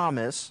of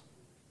promise,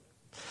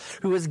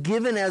 who is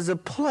given as a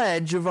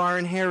pledge of our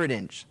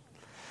inheritance.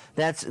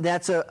 That's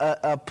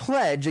a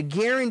pledge, a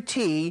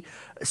guarantee,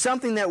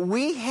 something that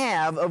we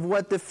have of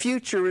what the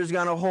future is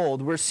going to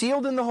hold. We're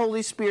sealed in the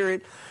Holy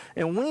Spirit,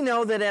 And we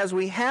know that as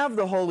we have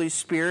the Holy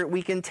Spirit,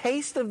 we can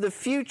taste of the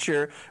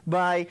future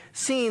by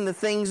seeing the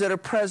things that are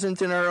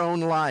present in our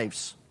own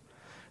lives.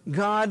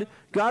 God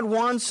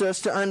wants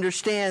us to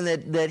understand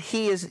that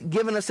He has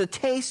given us a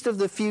taste of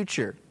the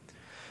future,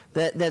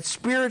 that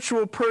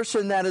spiritual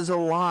person that is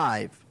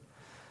alive.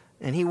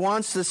 And He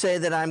wants to say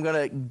that I'm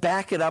going to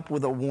back it up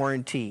with a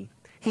warranty.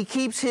 He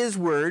keeps His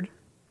word.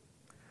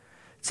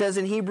 It says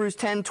in Hebrews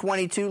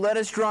 10:22, "Let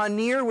us draw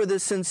near with a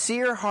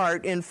sincere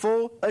heart in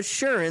full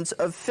assurance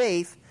of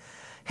faith,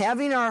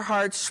 having our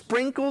hearts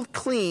sprinkled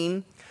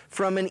clean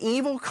from an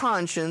evil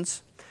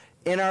conscience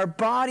and our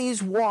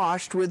bodies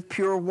washed with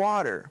pure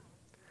water.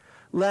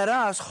 Let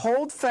us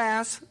hold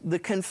fast the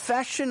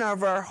confession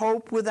of our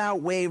hope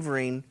without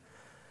wavering,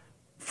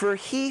 for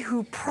He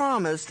who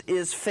promised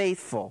is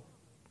faithful."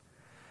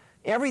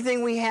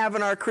 Everything we have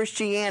in our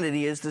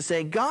Christianity is to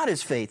say God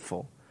is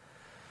faithful.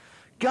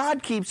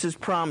 God keeps His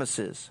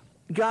promises.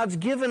 God's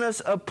given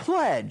us a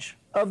pledge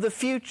of the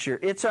future.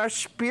 It's our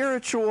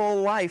spiritual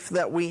life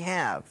that we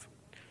have.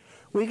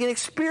 We can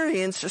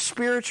experience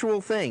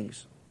spiritual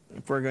things.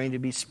 If we're going to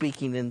be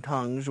speaking in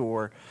tongues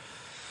or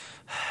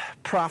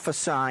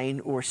prophesying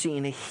or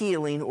seeing a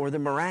healing or the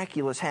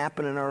miraculous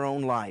happen in our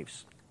own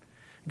lives.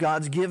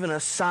 God's given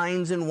us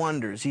signs and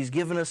wonders. He's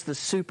given us the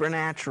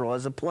supernatural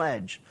as a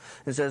pledge.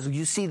 It says,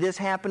 you see this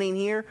happening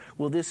here?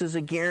 Well, this is a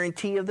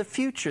guarantee of the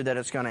future that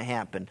it's going to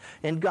happen.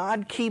 And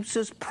God keeps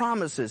His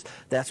promises.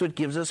 That's what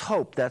gives us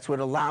hope. That's what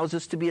allows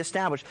us to be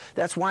established.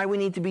 That's why we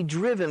need to be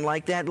driven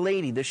like that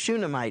lady, the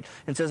Shunammite,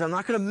 and says, I'm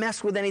not going to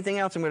mess with anything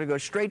else. I'm going to go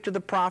straight to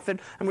the prophet.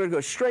 I'm going to go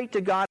straight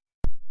to God.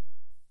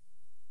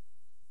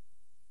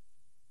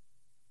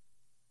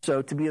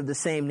 So to be of the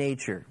same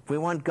nature. If we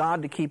want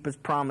God to keep His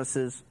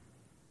promises,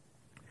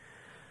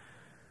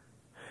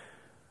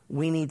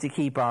 we need to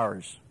keep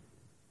ours.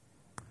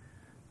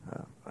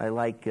 I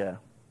like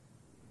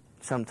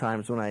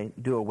sometimes when I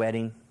do a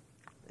wedding,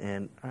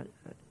 and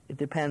it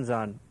depends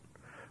on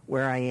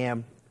where I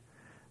am.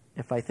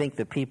 If I think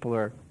that people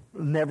are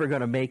never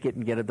going to make it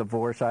and get a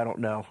divorce, I don't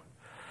know.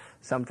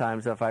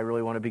 Sometimes if I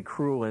really want to be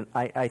cruel, and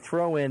I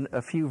throw in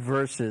a few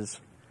verses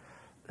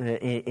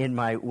in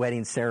my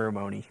wedding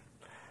ceremony.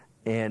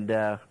 And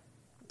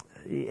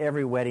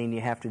every wedding you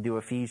have to do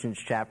Ephesians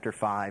chapter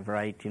 5,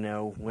 right? You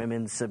know,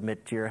 women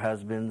submit to your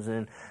husbands,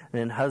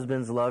 and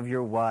husbands love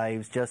your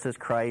wives, just as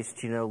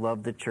Christ,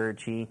 loved the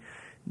church. He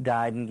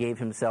died and gave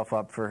Himself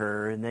up for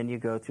her. And then you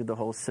go through the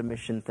whole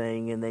submission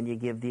thing, and then you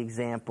give the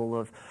example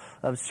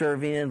of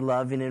serving and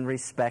loving and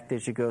respect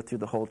as you go through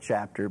the whole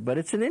chapter. But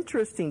it's an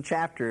interesting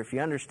chapter if you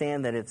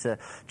understand that it's a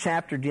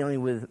chapter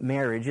dealing with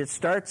marriage. It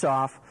starts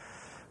off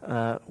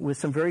with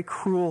some very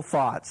cruel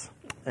thoughts.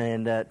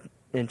 And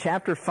in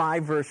chapter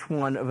 5, verse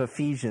 1 of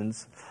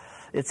Ephesians,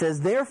 it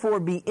says,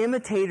 "Therefore be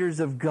imitators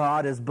of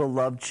God as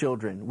beloved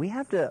children." We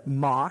have to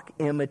mock,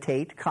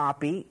 imitate,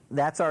 copy.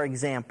 That's our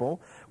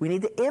example. We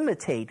need to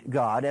imitate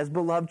God as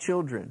beloved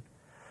children.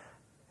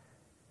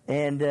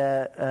 And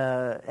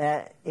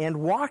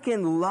walk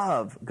in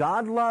love.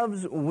 God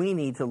loves, we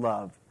need to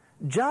love.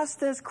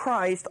 Just as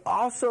Christ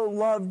also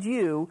loved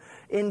you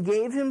and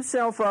gave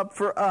Himself up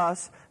for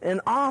us,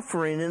 an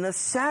offering and a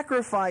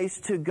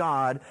sacrifice to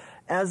God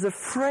as a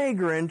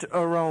fragrant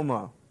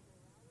aroma.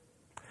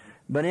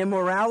 But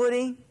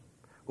immorality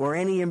or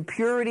any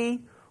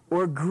impurity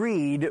or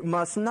greed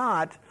must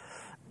not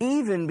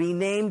even be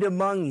named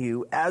among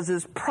you, as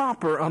is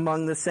proper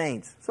among the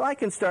saints. So I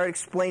can start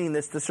explaining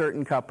this to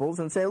certain couples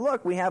and say,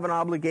 look, we have an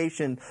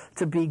obligation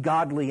to be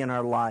godly in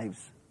our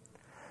lives.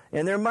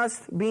 And there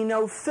must be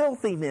no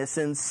filthiness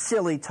and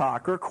silly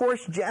talk or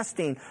coarse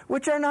jesting,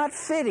 which are not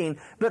fitting,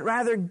 but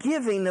rather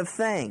giving of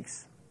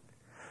thanks.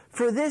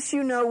 For this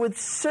you know with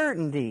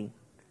certainty,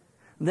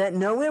 that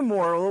no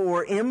immoral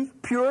or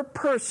impure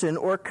person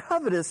or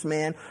covetous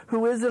man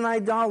who is an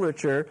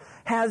idolater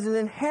has an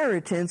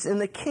inheritance in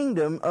the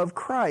kingdom of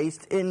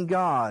Christ in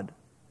God.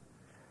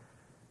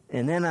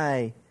 And then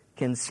I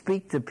can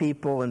speak to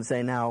people and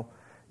say, now,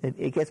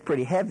 it gets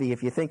pretty heavy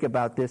if you think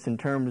about this in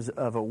terms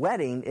of a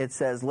wedding. It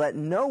says, let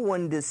no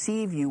one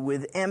deceive you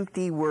with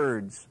empty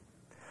words.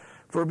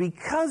 For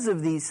because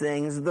of these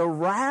things, the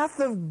wrath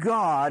of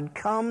God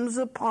comes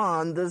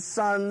upon the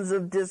sons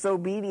of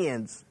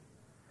disobedience.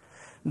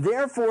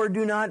 Therefore,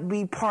 do not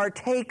be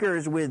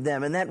partakers with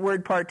them. And that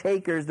word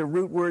partakers, the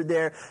root word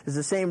there, is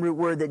the same root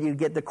word that you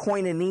get the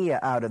koinonia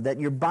out of, that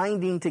you're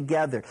binding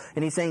together.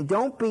 And he's saying,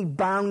 don't be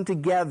bound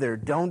together.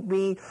 Don't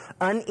be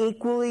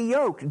unequally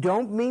yoked.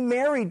 Don't be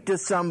married to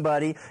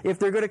somebody if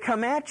they're going to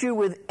come at you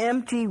with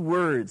empty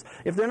words.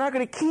 If they're not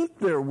going to keep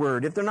their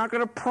word. If they're not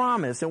going to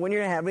promise. And when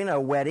you're having a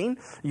wedding,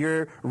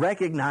 you're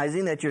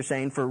recognizing that you're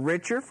saying, for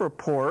richer, for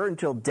poorer,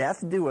 until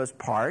death do us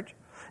part.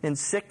 In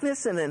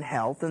sickness and in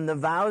health, and the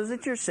vows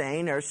that you're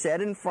saying are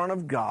said in front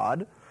of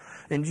God,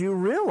 and you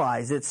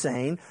realize it's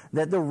saying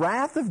that the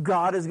wrath of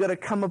God is going to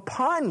come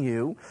upon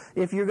you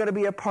if you're going to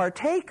be a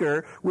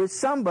partaker with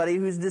somebody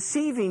who's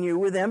deceiving you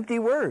with empty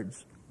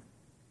words.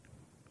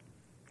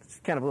 It's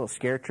kind of a little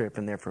scare trip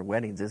in there for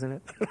weddings, isn't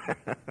it?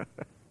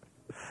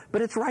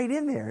 But it's right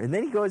in there. And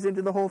then he goes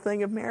into the whole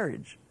thing of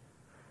marriage.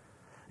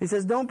 He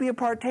says, don't be a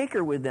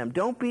partaker with them.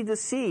 Don't be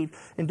deceived.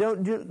 And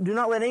do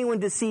not let anyone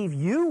deceive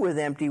you with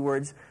empty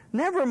words.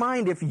 Never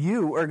mind if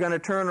you are going to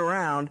turn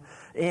around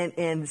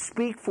and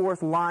speak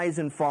forth lies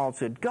and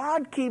falsehood.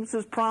 God keeps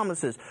his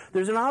promises.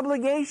 There's an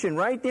obligation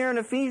right there in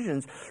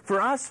Ephesians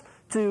for us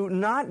to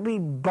not be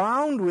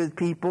bound with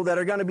people that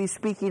are going to be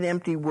speaking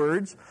empty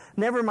words.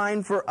 Never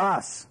mind for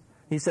us.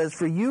 He says,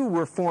 for you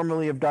were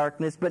formerly of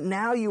darkness, but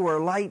now you are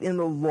light in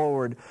the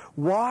Lord.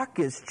 Walk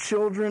as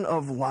children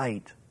of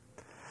light.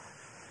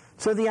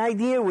 So the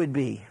idea would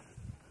be,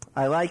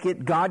 I like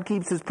it, God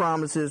keeps his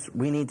promises,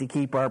 we need to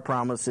keep our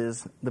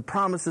promises. The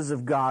promises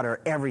of God are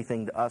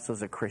everything to us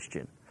as a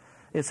Christian.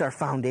 It's our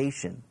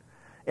foundation.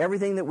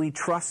 Everything that we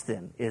trust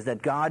in is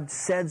that God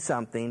said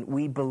something,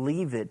 we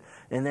believe it,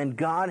 and then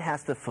God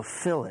has to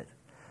fulfill it.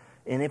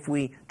 And if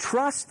we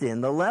trust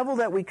in the level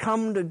that we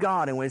come to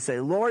God and we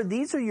say, Lord,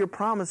 these are your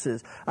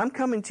promises. I'm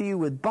coming to you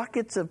with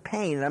buckets of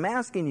pain, and I'm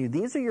asking you,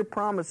 these are your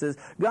promises.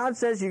 God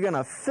says you're going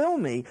to fill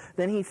me,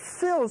 then he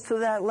fills to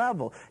that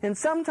level. And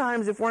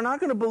sometimes if we're not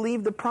going to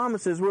believe the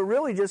promises, we're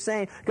really just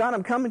saying, God,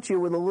 I'm coming to you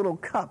with a little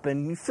cup,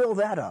 and you fill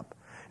that up.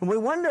 And we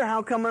wonder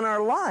how come in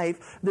our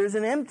life there's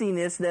an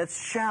emptiness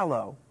that's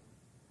shallow.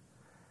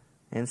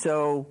 And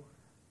so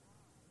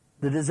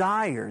the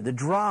desire, the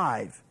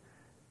drive,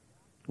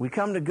 we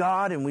come to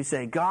God and we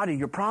say, God,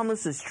 your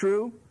promise is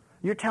true.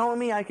 You're telling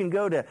me I can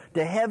go to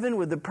heaven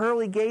with the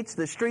pearly gates,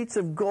 the streets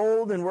of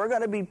gold, and we're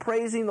going to be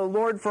praising the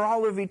Lord for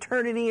all of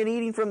eternity and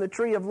eating from the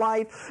tree of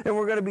life, and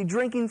we're going to be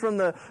drinking from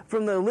the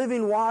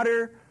living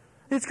water.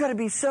 It's going to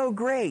be so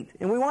great.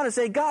 And we want to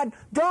say, God,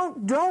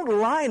 don't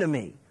lie to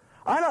me.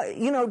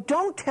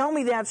 Don't tell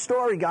me that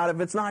story, God, if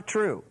it's not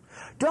true.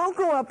 Don't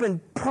go up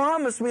and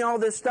promise me all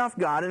this stuff,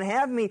 God, and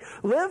have me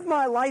live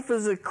my life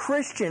as a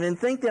Christian and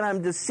think that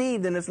I'm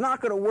deceived and it's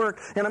not going to work,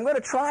 and I'm going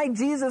to try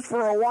Jesus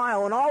for a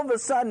while, and all of a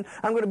sudden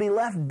I'm going to be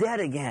left dead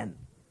again.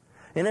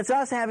 And it's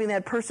us having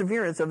that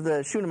perseverance of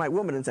the Shunammite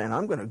woman and saying,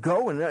 I'm going to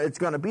go, and it's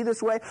going to be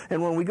this way.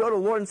 And when we go to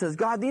the Lord and says,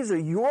 God, these are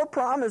your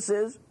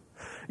promises.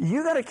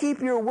 You got to keep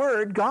your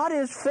word. God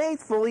is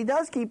faithful. He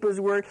does keep his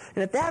word.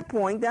 And at that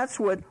point, that's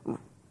what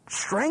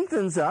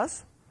strengthens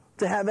us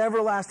to have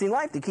everlasting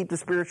life, to keep the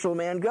spiritual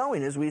man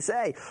going, as we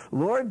say,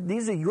 Lord,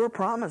 these are your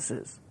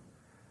promises.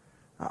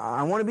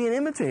 I want to be an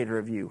imitator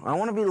of you. I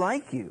want to be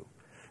like you.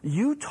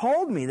 You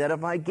told me that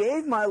if I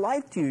gave my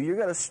life to you, you're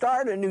going to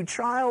start a new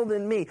child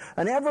in me,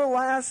 an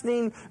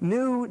everlasting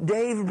new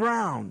Dave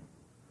Brown.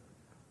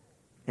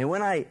 And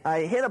when I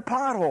hit a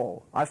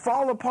pothole, I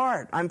fall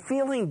apart, I'm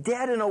feeling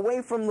dead and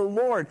away from the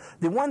Lord,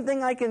 the one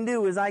thing I can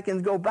do is I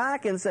can go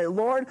back and say,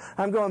 Lord,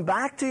 I'm going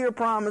back to your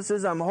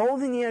promises, I'm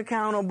holding you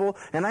accountable,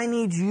 and I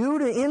need you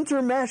to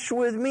intermesh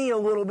with me a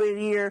little bit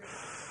here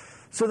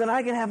so that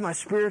I can have my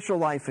spiritual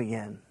life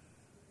again.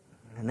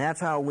 And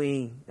that's how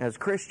we, as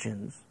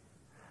Christians,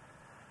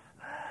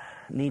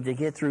 need to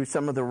get through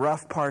some of the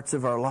rough parts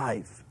of our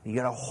life. You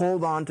got to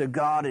hold on to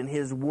God and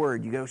his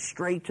word. You go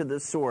straight to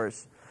the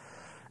source.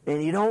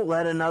 And you don't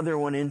let another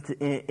one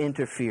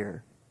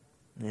interfere.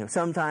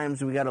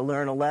 Sometimes we got to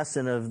learn a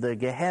lesson of the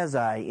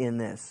Gehazi in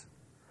this.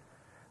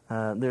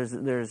 There's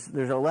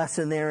a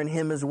lesson there in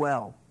him as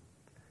well.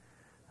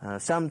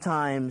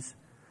 Sometimes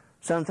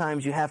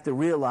you have to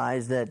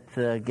realize that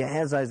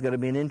Gehazi is going to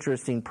be an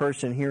interesting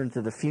person here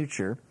into the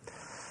future.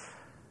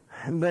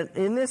 But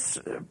in this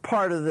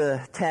part of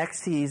the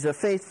text, he's a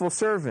faithful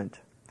servant.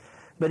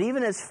 But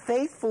even as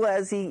faithful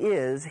as he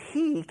is,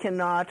 he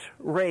cannot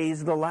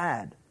raise the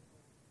lad.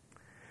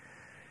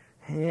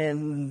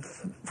 And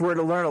if we're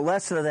to learn a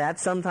lesson of that,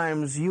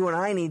 sometimes you and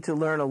I need to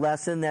learn a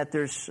lesson that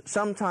there's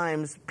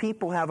sometimes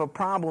people have a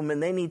problem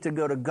and they need to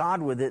go to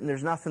God with it, and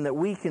there's nothing that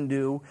we can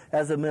do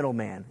as a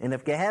middleman. And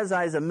if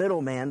Gehazi is a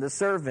middleman, the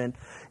servant,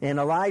 and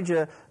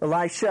Elisha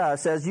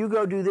says, you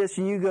go do this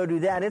and you go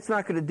do that, it's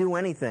not going to do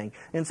anything.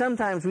 And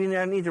sometimes we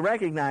need to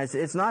recognize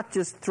it's not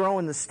just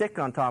throwing the stick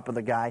on top of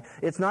the guy.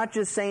 It's not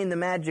just saying the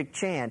magic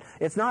chant.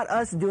 It's not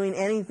us doing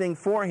anything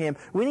for him.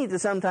 We need to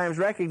sometimes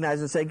recognize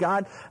and say,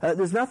 God,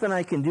 there's nothing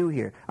I can do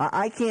here.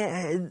 I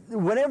can't,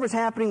 whatever's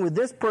happening with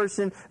this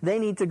person, they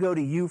need to go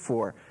to you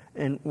for.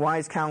 And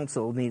wise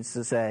counsel needs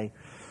to say,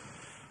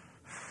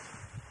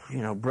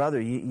 brother,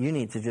 you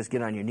need to just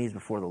get on your knees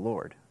before the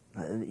Lord.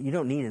 You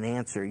don't need an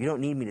answer. You don't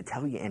need me to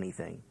tell you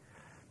anything.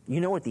 You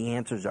know what the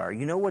answers are.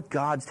 You know what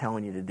God's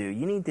telling you to do.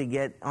 You need to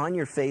get on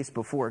your face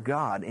before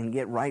God and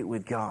get right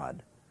with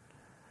God.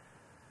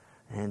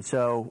 And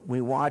so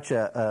we watch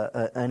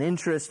an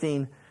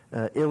interesting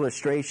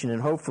illustration,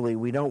 and hopefully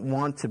we don't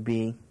want to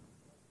be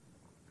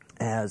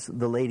as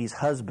the lady's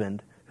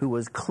husband, who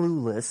was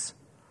clueless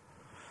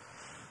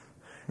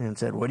and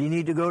said, what do you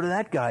need to go to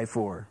that guy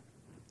for?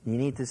 You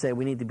need to say,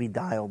 we need to be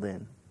dialed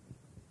in.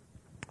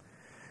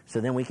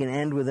 So then we can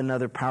end with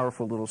another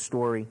powerful little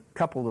story,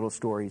 couple little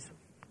stories.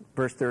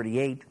 Verse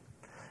 38,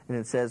 and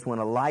it says, when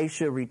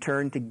Elisha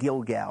returned to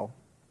Gilgal,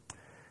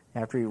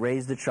 after he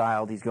raised the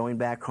child, he's going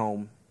back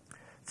home,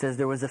 it says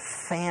there was a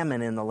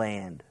famine in the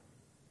land.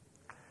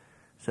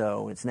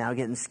 So it's now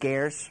getting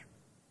scarce.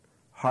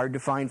 hard to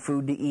find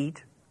food to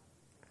eat.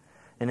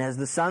 And as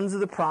the sons of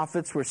the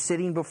prophets were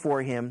sitting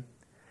before him,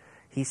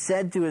 he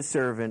said to his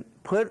servant,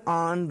 "Put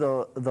on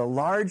the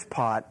large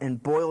pot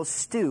and boil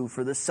stew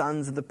for the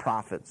sons of the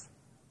prophets."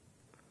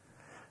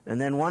 And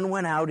then one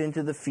went out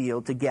into the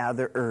field to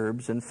gather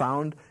herbs and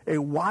found a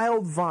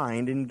wild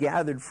vine and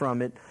gathered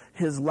from it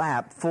his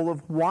lap full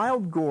of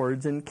wild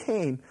gourds and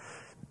came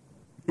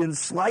and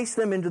sliced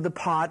them into the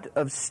pot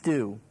of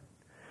stew,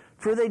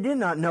 for they did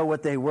not know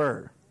what they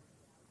were.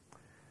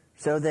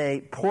 So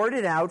they poured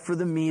it out for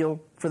the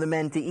meal for the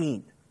men to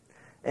eat.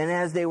 And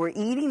as they were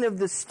eating of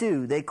the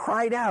stew, they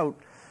cried out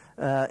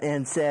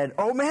and said,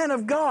 "O man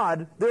of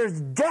God, there's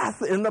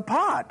death in the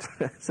pot."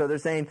 So they're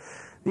saying,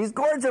 these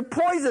gourds are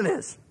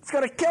poisonous. It's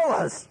going to kill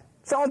us.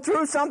 Someone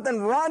threw something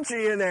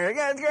raunchy in there.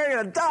 You're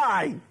going to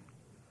die.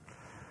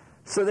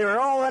 So they were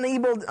all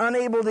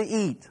unable to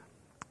eat.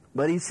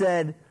 But he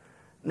said,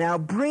 "Now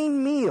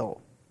bring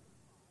meal."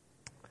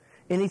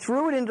 And he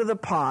threw it into the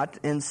pot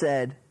and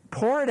said,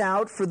 "Pour it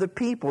out for the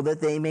people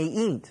that they may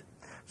eat."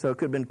 So it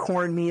could have been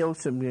cornmeal,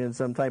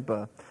 some type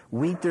of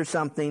wheat or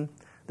something.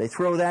 They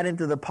throw that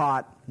into the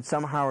pot, and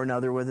somehow or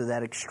another, whether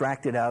that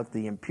extracted out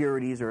the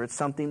impurities or it's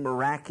something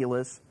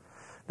miraculous,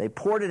 they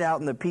poured it out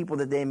in the people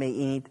that they may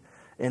eat,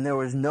 and there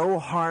was no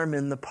harm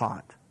in the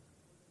pot.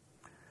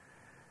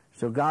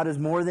 So God is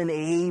more than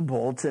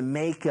able to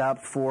make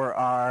up for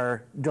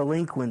our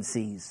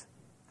delinquencies.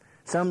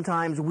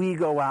 Sometimes we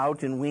go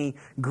out and we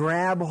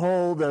grab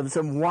hold of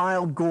some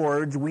wild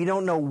gourds. We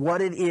don't know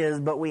what it is,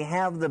 but we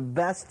have the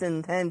best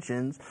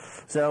intentions.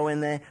 So in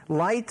the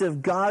light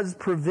of God's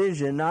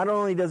provision, not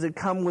only does it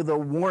come with a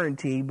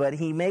warranty, but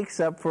he makes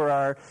up for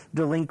our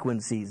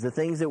delinquencies, the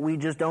things that we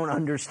just don't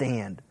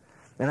understand.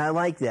 And I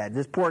like that.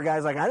 This poor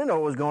guy's like, I didn't know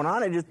what was going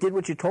on. I just did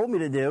what you told me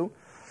to do.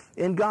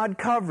 And God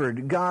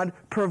covered. God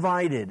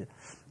provided.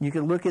 You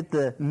can look at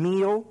the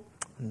meal.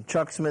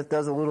 Chuck Smith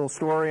does a little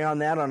story on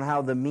that, on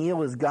how the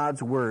meal is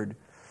God's word.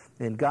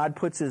 And God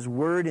puts his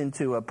word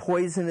into a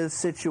poisonous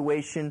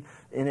situation,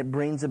 and it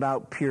brings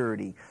about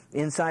purity.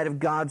 Inside of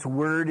God's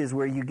word is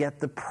where you get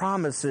the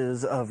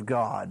promises of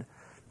God.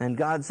 And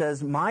God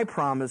says, my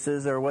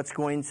promises are what's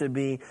going to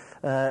be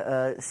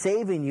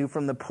saving you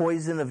from the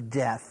poison of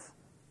death.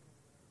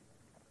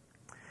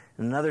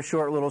 Another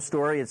short little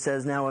story, it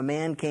says, "Now a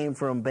man came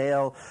from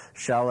Baal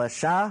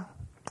Shalishah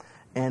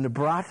and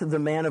brought the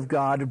man of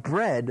God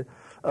bread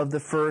of the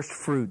first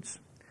fruits,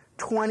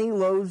 20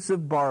 loaves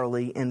of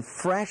barley and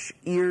fresh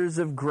ears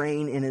of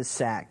grain in his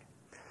sack."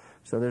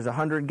 So there's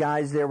 100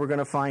 guys there, we're going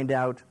to find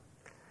out.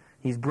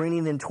 He's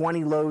bringing in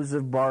 20 loaves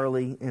of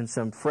barley and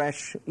some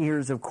fresh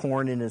ears of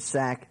corn in his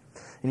sack.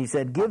 And he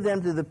said, "Give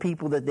them to the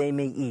people that they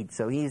may eat."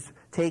 So he's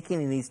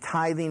taking and he's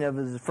tithing of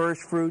his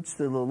first fruits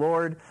to the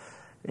Lord.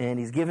 And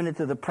he's given it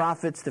to the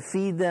prophets to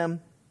feed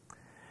them.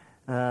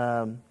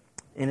 And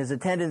his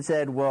attendant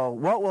said, "Well,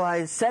 what will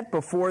I set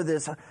before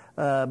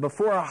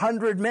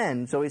 100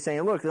 men?" So he's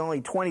saying, look, there's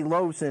only 20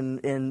 loaves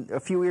and a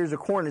few ears of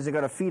corn. Is it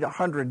going to feed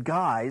 100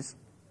 guys?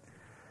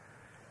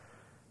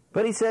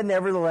 But he said,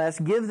 "Nevertheless,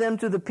 give them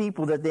to the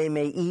people that they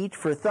may eat.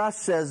 For thus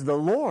says the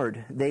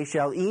Lord, they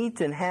shall eat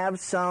and have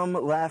some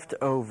left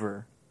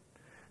over."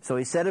 So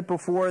he set it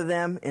before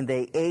them, and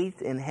they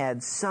ate and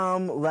had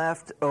some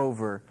left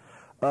over,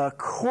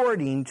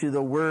 according to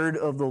the word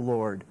of the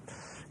Lord.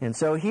 And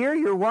so here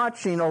you're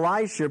watching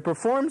Elisha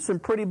perform some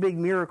pretty big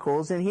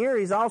miracles, and here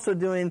he's also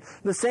doing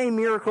the same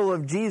miracle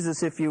of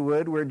Jesus, if you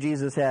would, where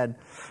Jesus had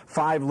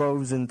 5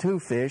 loaves and 2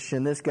 fish,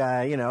 and this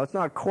guy, it's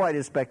not quite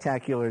as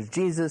spectacular as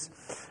Jesus,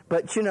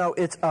 but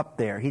it's up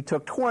there. He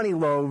took 20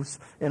 loaves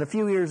and a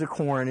few ears of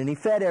corn, and he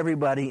fed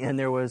everybody, and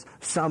there was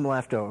some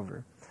left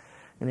over.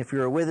 And if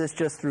you're with us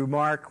just through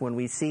Mark, when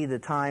we see the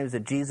times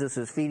that Jesus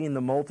is feeding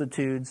the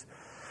multitudes,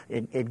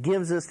 it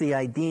gives us the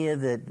idea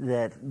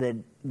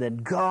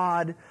that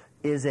God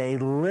is a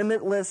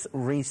limitless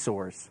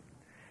resource.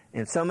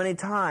 And so many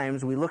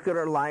times we look at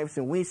our lives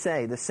and we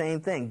say the same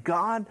thing.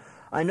 God,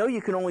 I know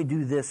you can only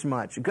do this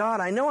much.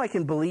 God, I know I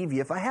can believe you.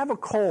 If I have a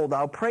cold,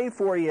 I'll pray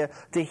for you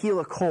to heal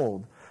a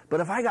cold. But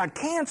if I got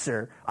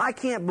cancer, I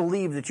can't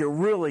believe that you're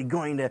really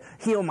going to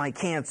heal my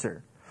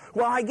cancer.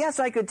 Well, I guess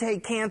I could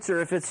take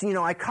cancer if it's,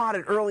 I caught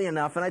it early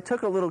enough and I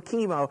took a little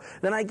chemo,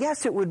 then I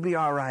guess it would be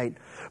all right.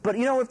 But,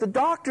 if the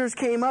doctors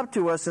came up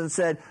to us and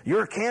said,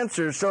 your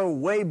cancer's so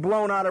way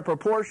blown out of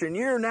proportion,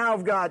 you now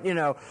have got,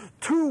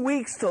 2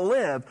 weeks to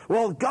live.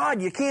 Well,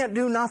 God, you can't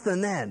do nothing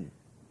then.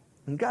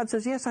 And God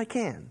says, yes, I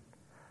can.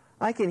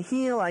 I can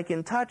heal, I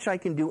can touch, I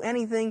can do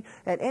anything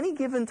at any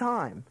given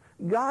time.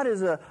 God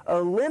is a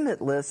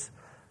limitless,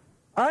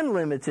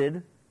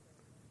 unlimited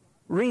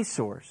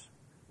resource.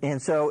 And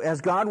so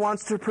as God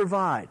wants to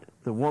provide,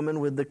 the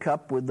woman with the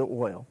cup with the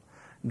oil,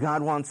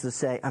 God wants to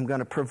say, I'm going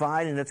to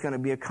provide and it's going to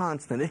be a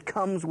constant. It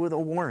comes with a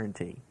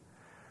warranty.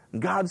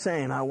 God's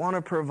saying, I want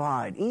to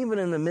provide, even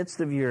in the midst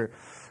of your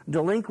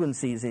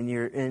delinquencies and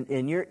your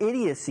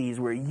idiocies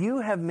where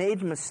you have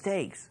made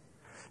mistakes.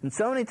 And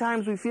so many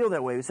times we feel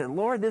that way. We say,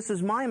 Lord, this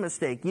is my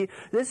mistake.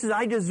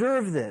 I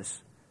deserve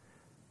this.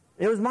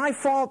 It was my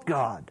fault,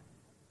 God.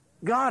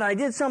 God, I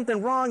did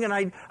something wrong and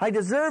I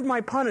deserve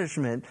my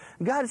punishment.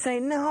 God is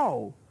saying,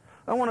 no.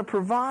 I want to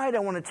provide, I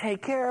want to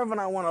take care of,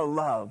 and I want to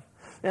love.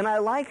 And I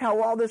like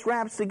how all this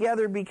wraps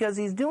together because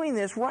he's doing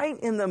this right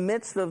in the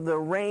midst of the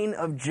reign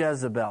of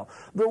Jezebel,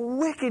 the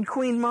wicked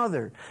queen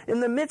mother.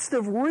 In the midst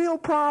of real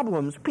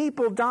problems,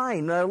 people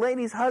dying,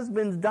 ladies'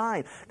 husbands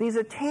dying. These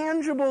are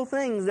tangible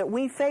things that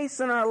we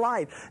face in our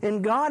life.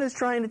 And God is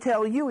trying to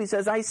tell you, he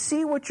says, I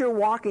see what you're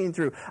walking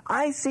through.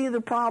 I see the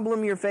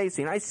problem you're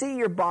facing. I see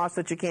your boss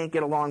that you can't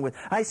get along with.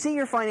 I see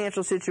your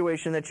financial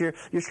situation that you're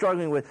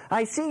struggling with.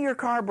 I see your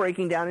car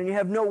breaking down and you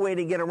have no way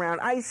to get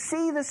around. I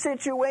see the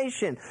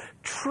situation.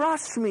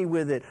 Trust me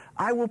with it.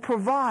 I will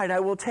provide. I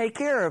will take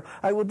care of.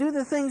 I will do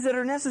the things that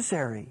are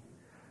necessary.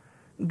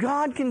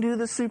 God can do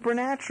the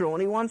supernatural,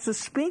 and he wants to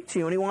speak to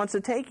you, and he wants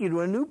to take you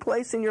to a new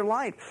place in your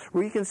life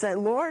where you can say,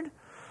 Lord,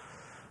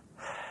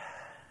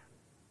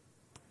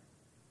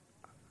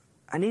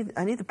 I need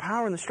the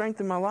power and the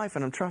strength in my life,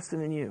 and I'm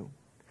trusting in you.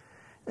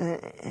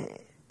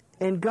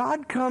 And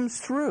God comes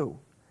through.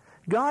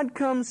 God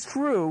comes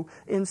through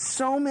in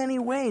so many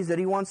ways that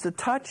he wants to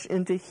touch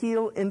and to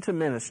heal and to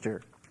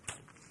minister.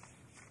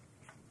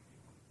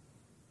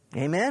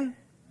 Amen?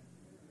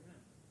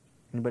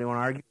 Anybody want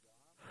to argue?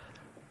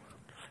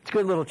 It's a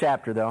good little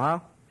chapter, though, huh?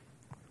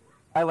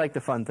 I like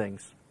the fun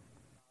things.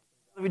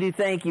 We do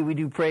thank you. We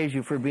do praise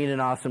you for being an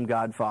awesome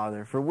God,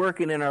 Father, for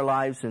working in our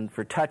lives and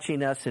for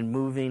touching us and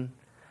moving.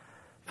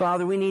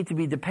 Father, we need to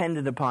be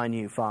dependent upon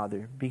you,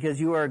 Father, because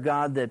you are a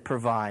God that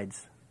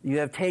provides. You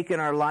have taken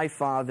our life,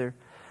 Father,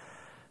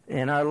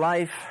 and our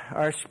life,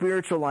 our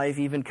spiritual life,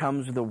 even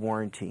comes with a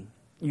warranty.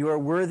 You are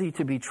worthy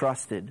to be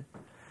trusted.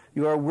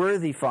 You are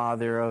worthy,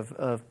 Father,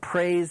 of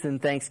praise and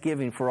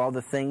thanksgiving for all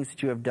the things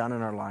that you have done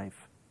in our life.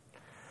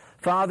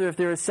 Father, if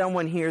there is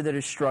someone here that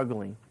is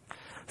struggling,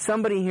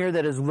 somebody here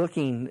that is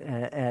looking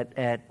at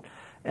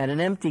an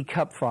empty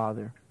cup,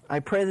 Father, I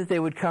pray that they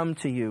would come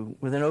to you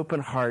with an open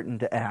heart and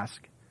to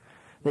ask,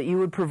 that you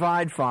would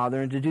provide, Father,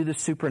 and to do the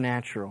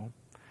supernatural.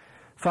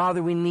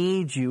 Father, we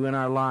need you in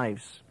our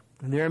lives.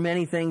 There are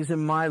many things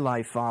in my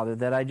life, Father,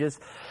 that I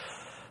just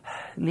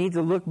need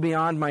to look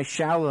beyond my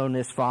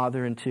shallowness,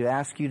 Father, and to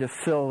ask you to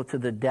fill to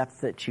the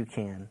depth that you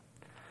can.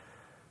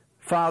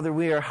 Father,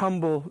 we are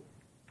humble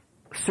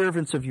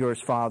servants of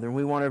yours, Father, and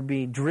we want to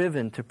be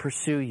driven to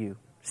pursue you,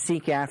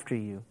 seek after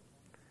you.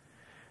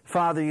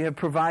 Father, you have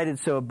provided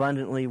so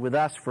abundantly with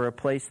us for a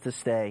place to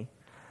stay.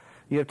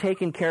 You have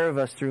taken care of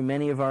us through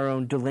many of our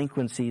own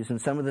delinquencies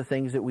and some of the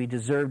things that we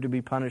deserve to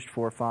be punished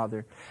for,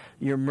 Father.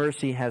 Your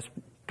mercy has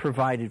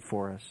provided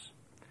for us.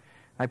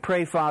 I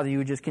pray, Father, you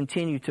would just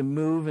continue to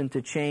move and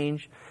to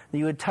change, that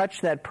you would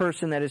touch that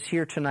person that is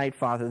here tonight,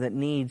 Father, that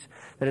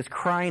is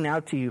crying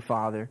out to you,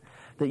 Father,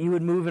 that you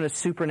would move in a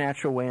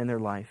supernatural way in their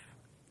life.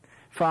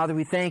 Father,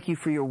 we thank you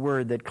for your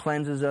word that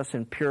cleanses us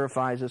and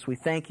purifies us. We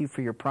thank you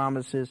for your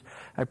promises.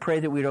 I pray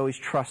that we'd always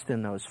trust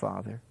in those,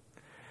 Father.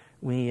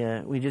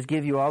 We just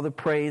give you all the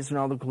praise and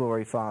all the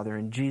glory, Father.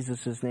 In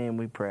Jesus' name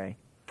we pray.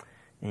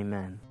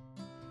 Amen.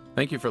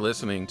 Thank you for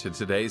listening to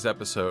today's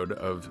episode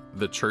of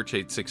the Church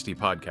 860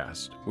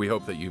 podcast. We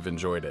hope that you've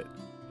enjoyed it.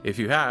 If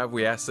you have,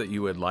 we ask that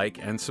you would like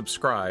and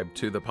subscribe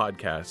to the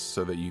podcast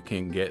so that you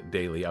can get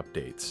daily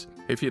updates.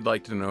 If you'd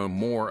like to know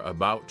more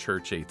about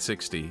Church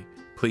 860,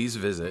 please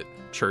visit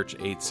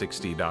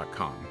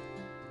church860.com.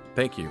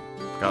 Thank you.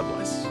 God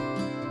bless.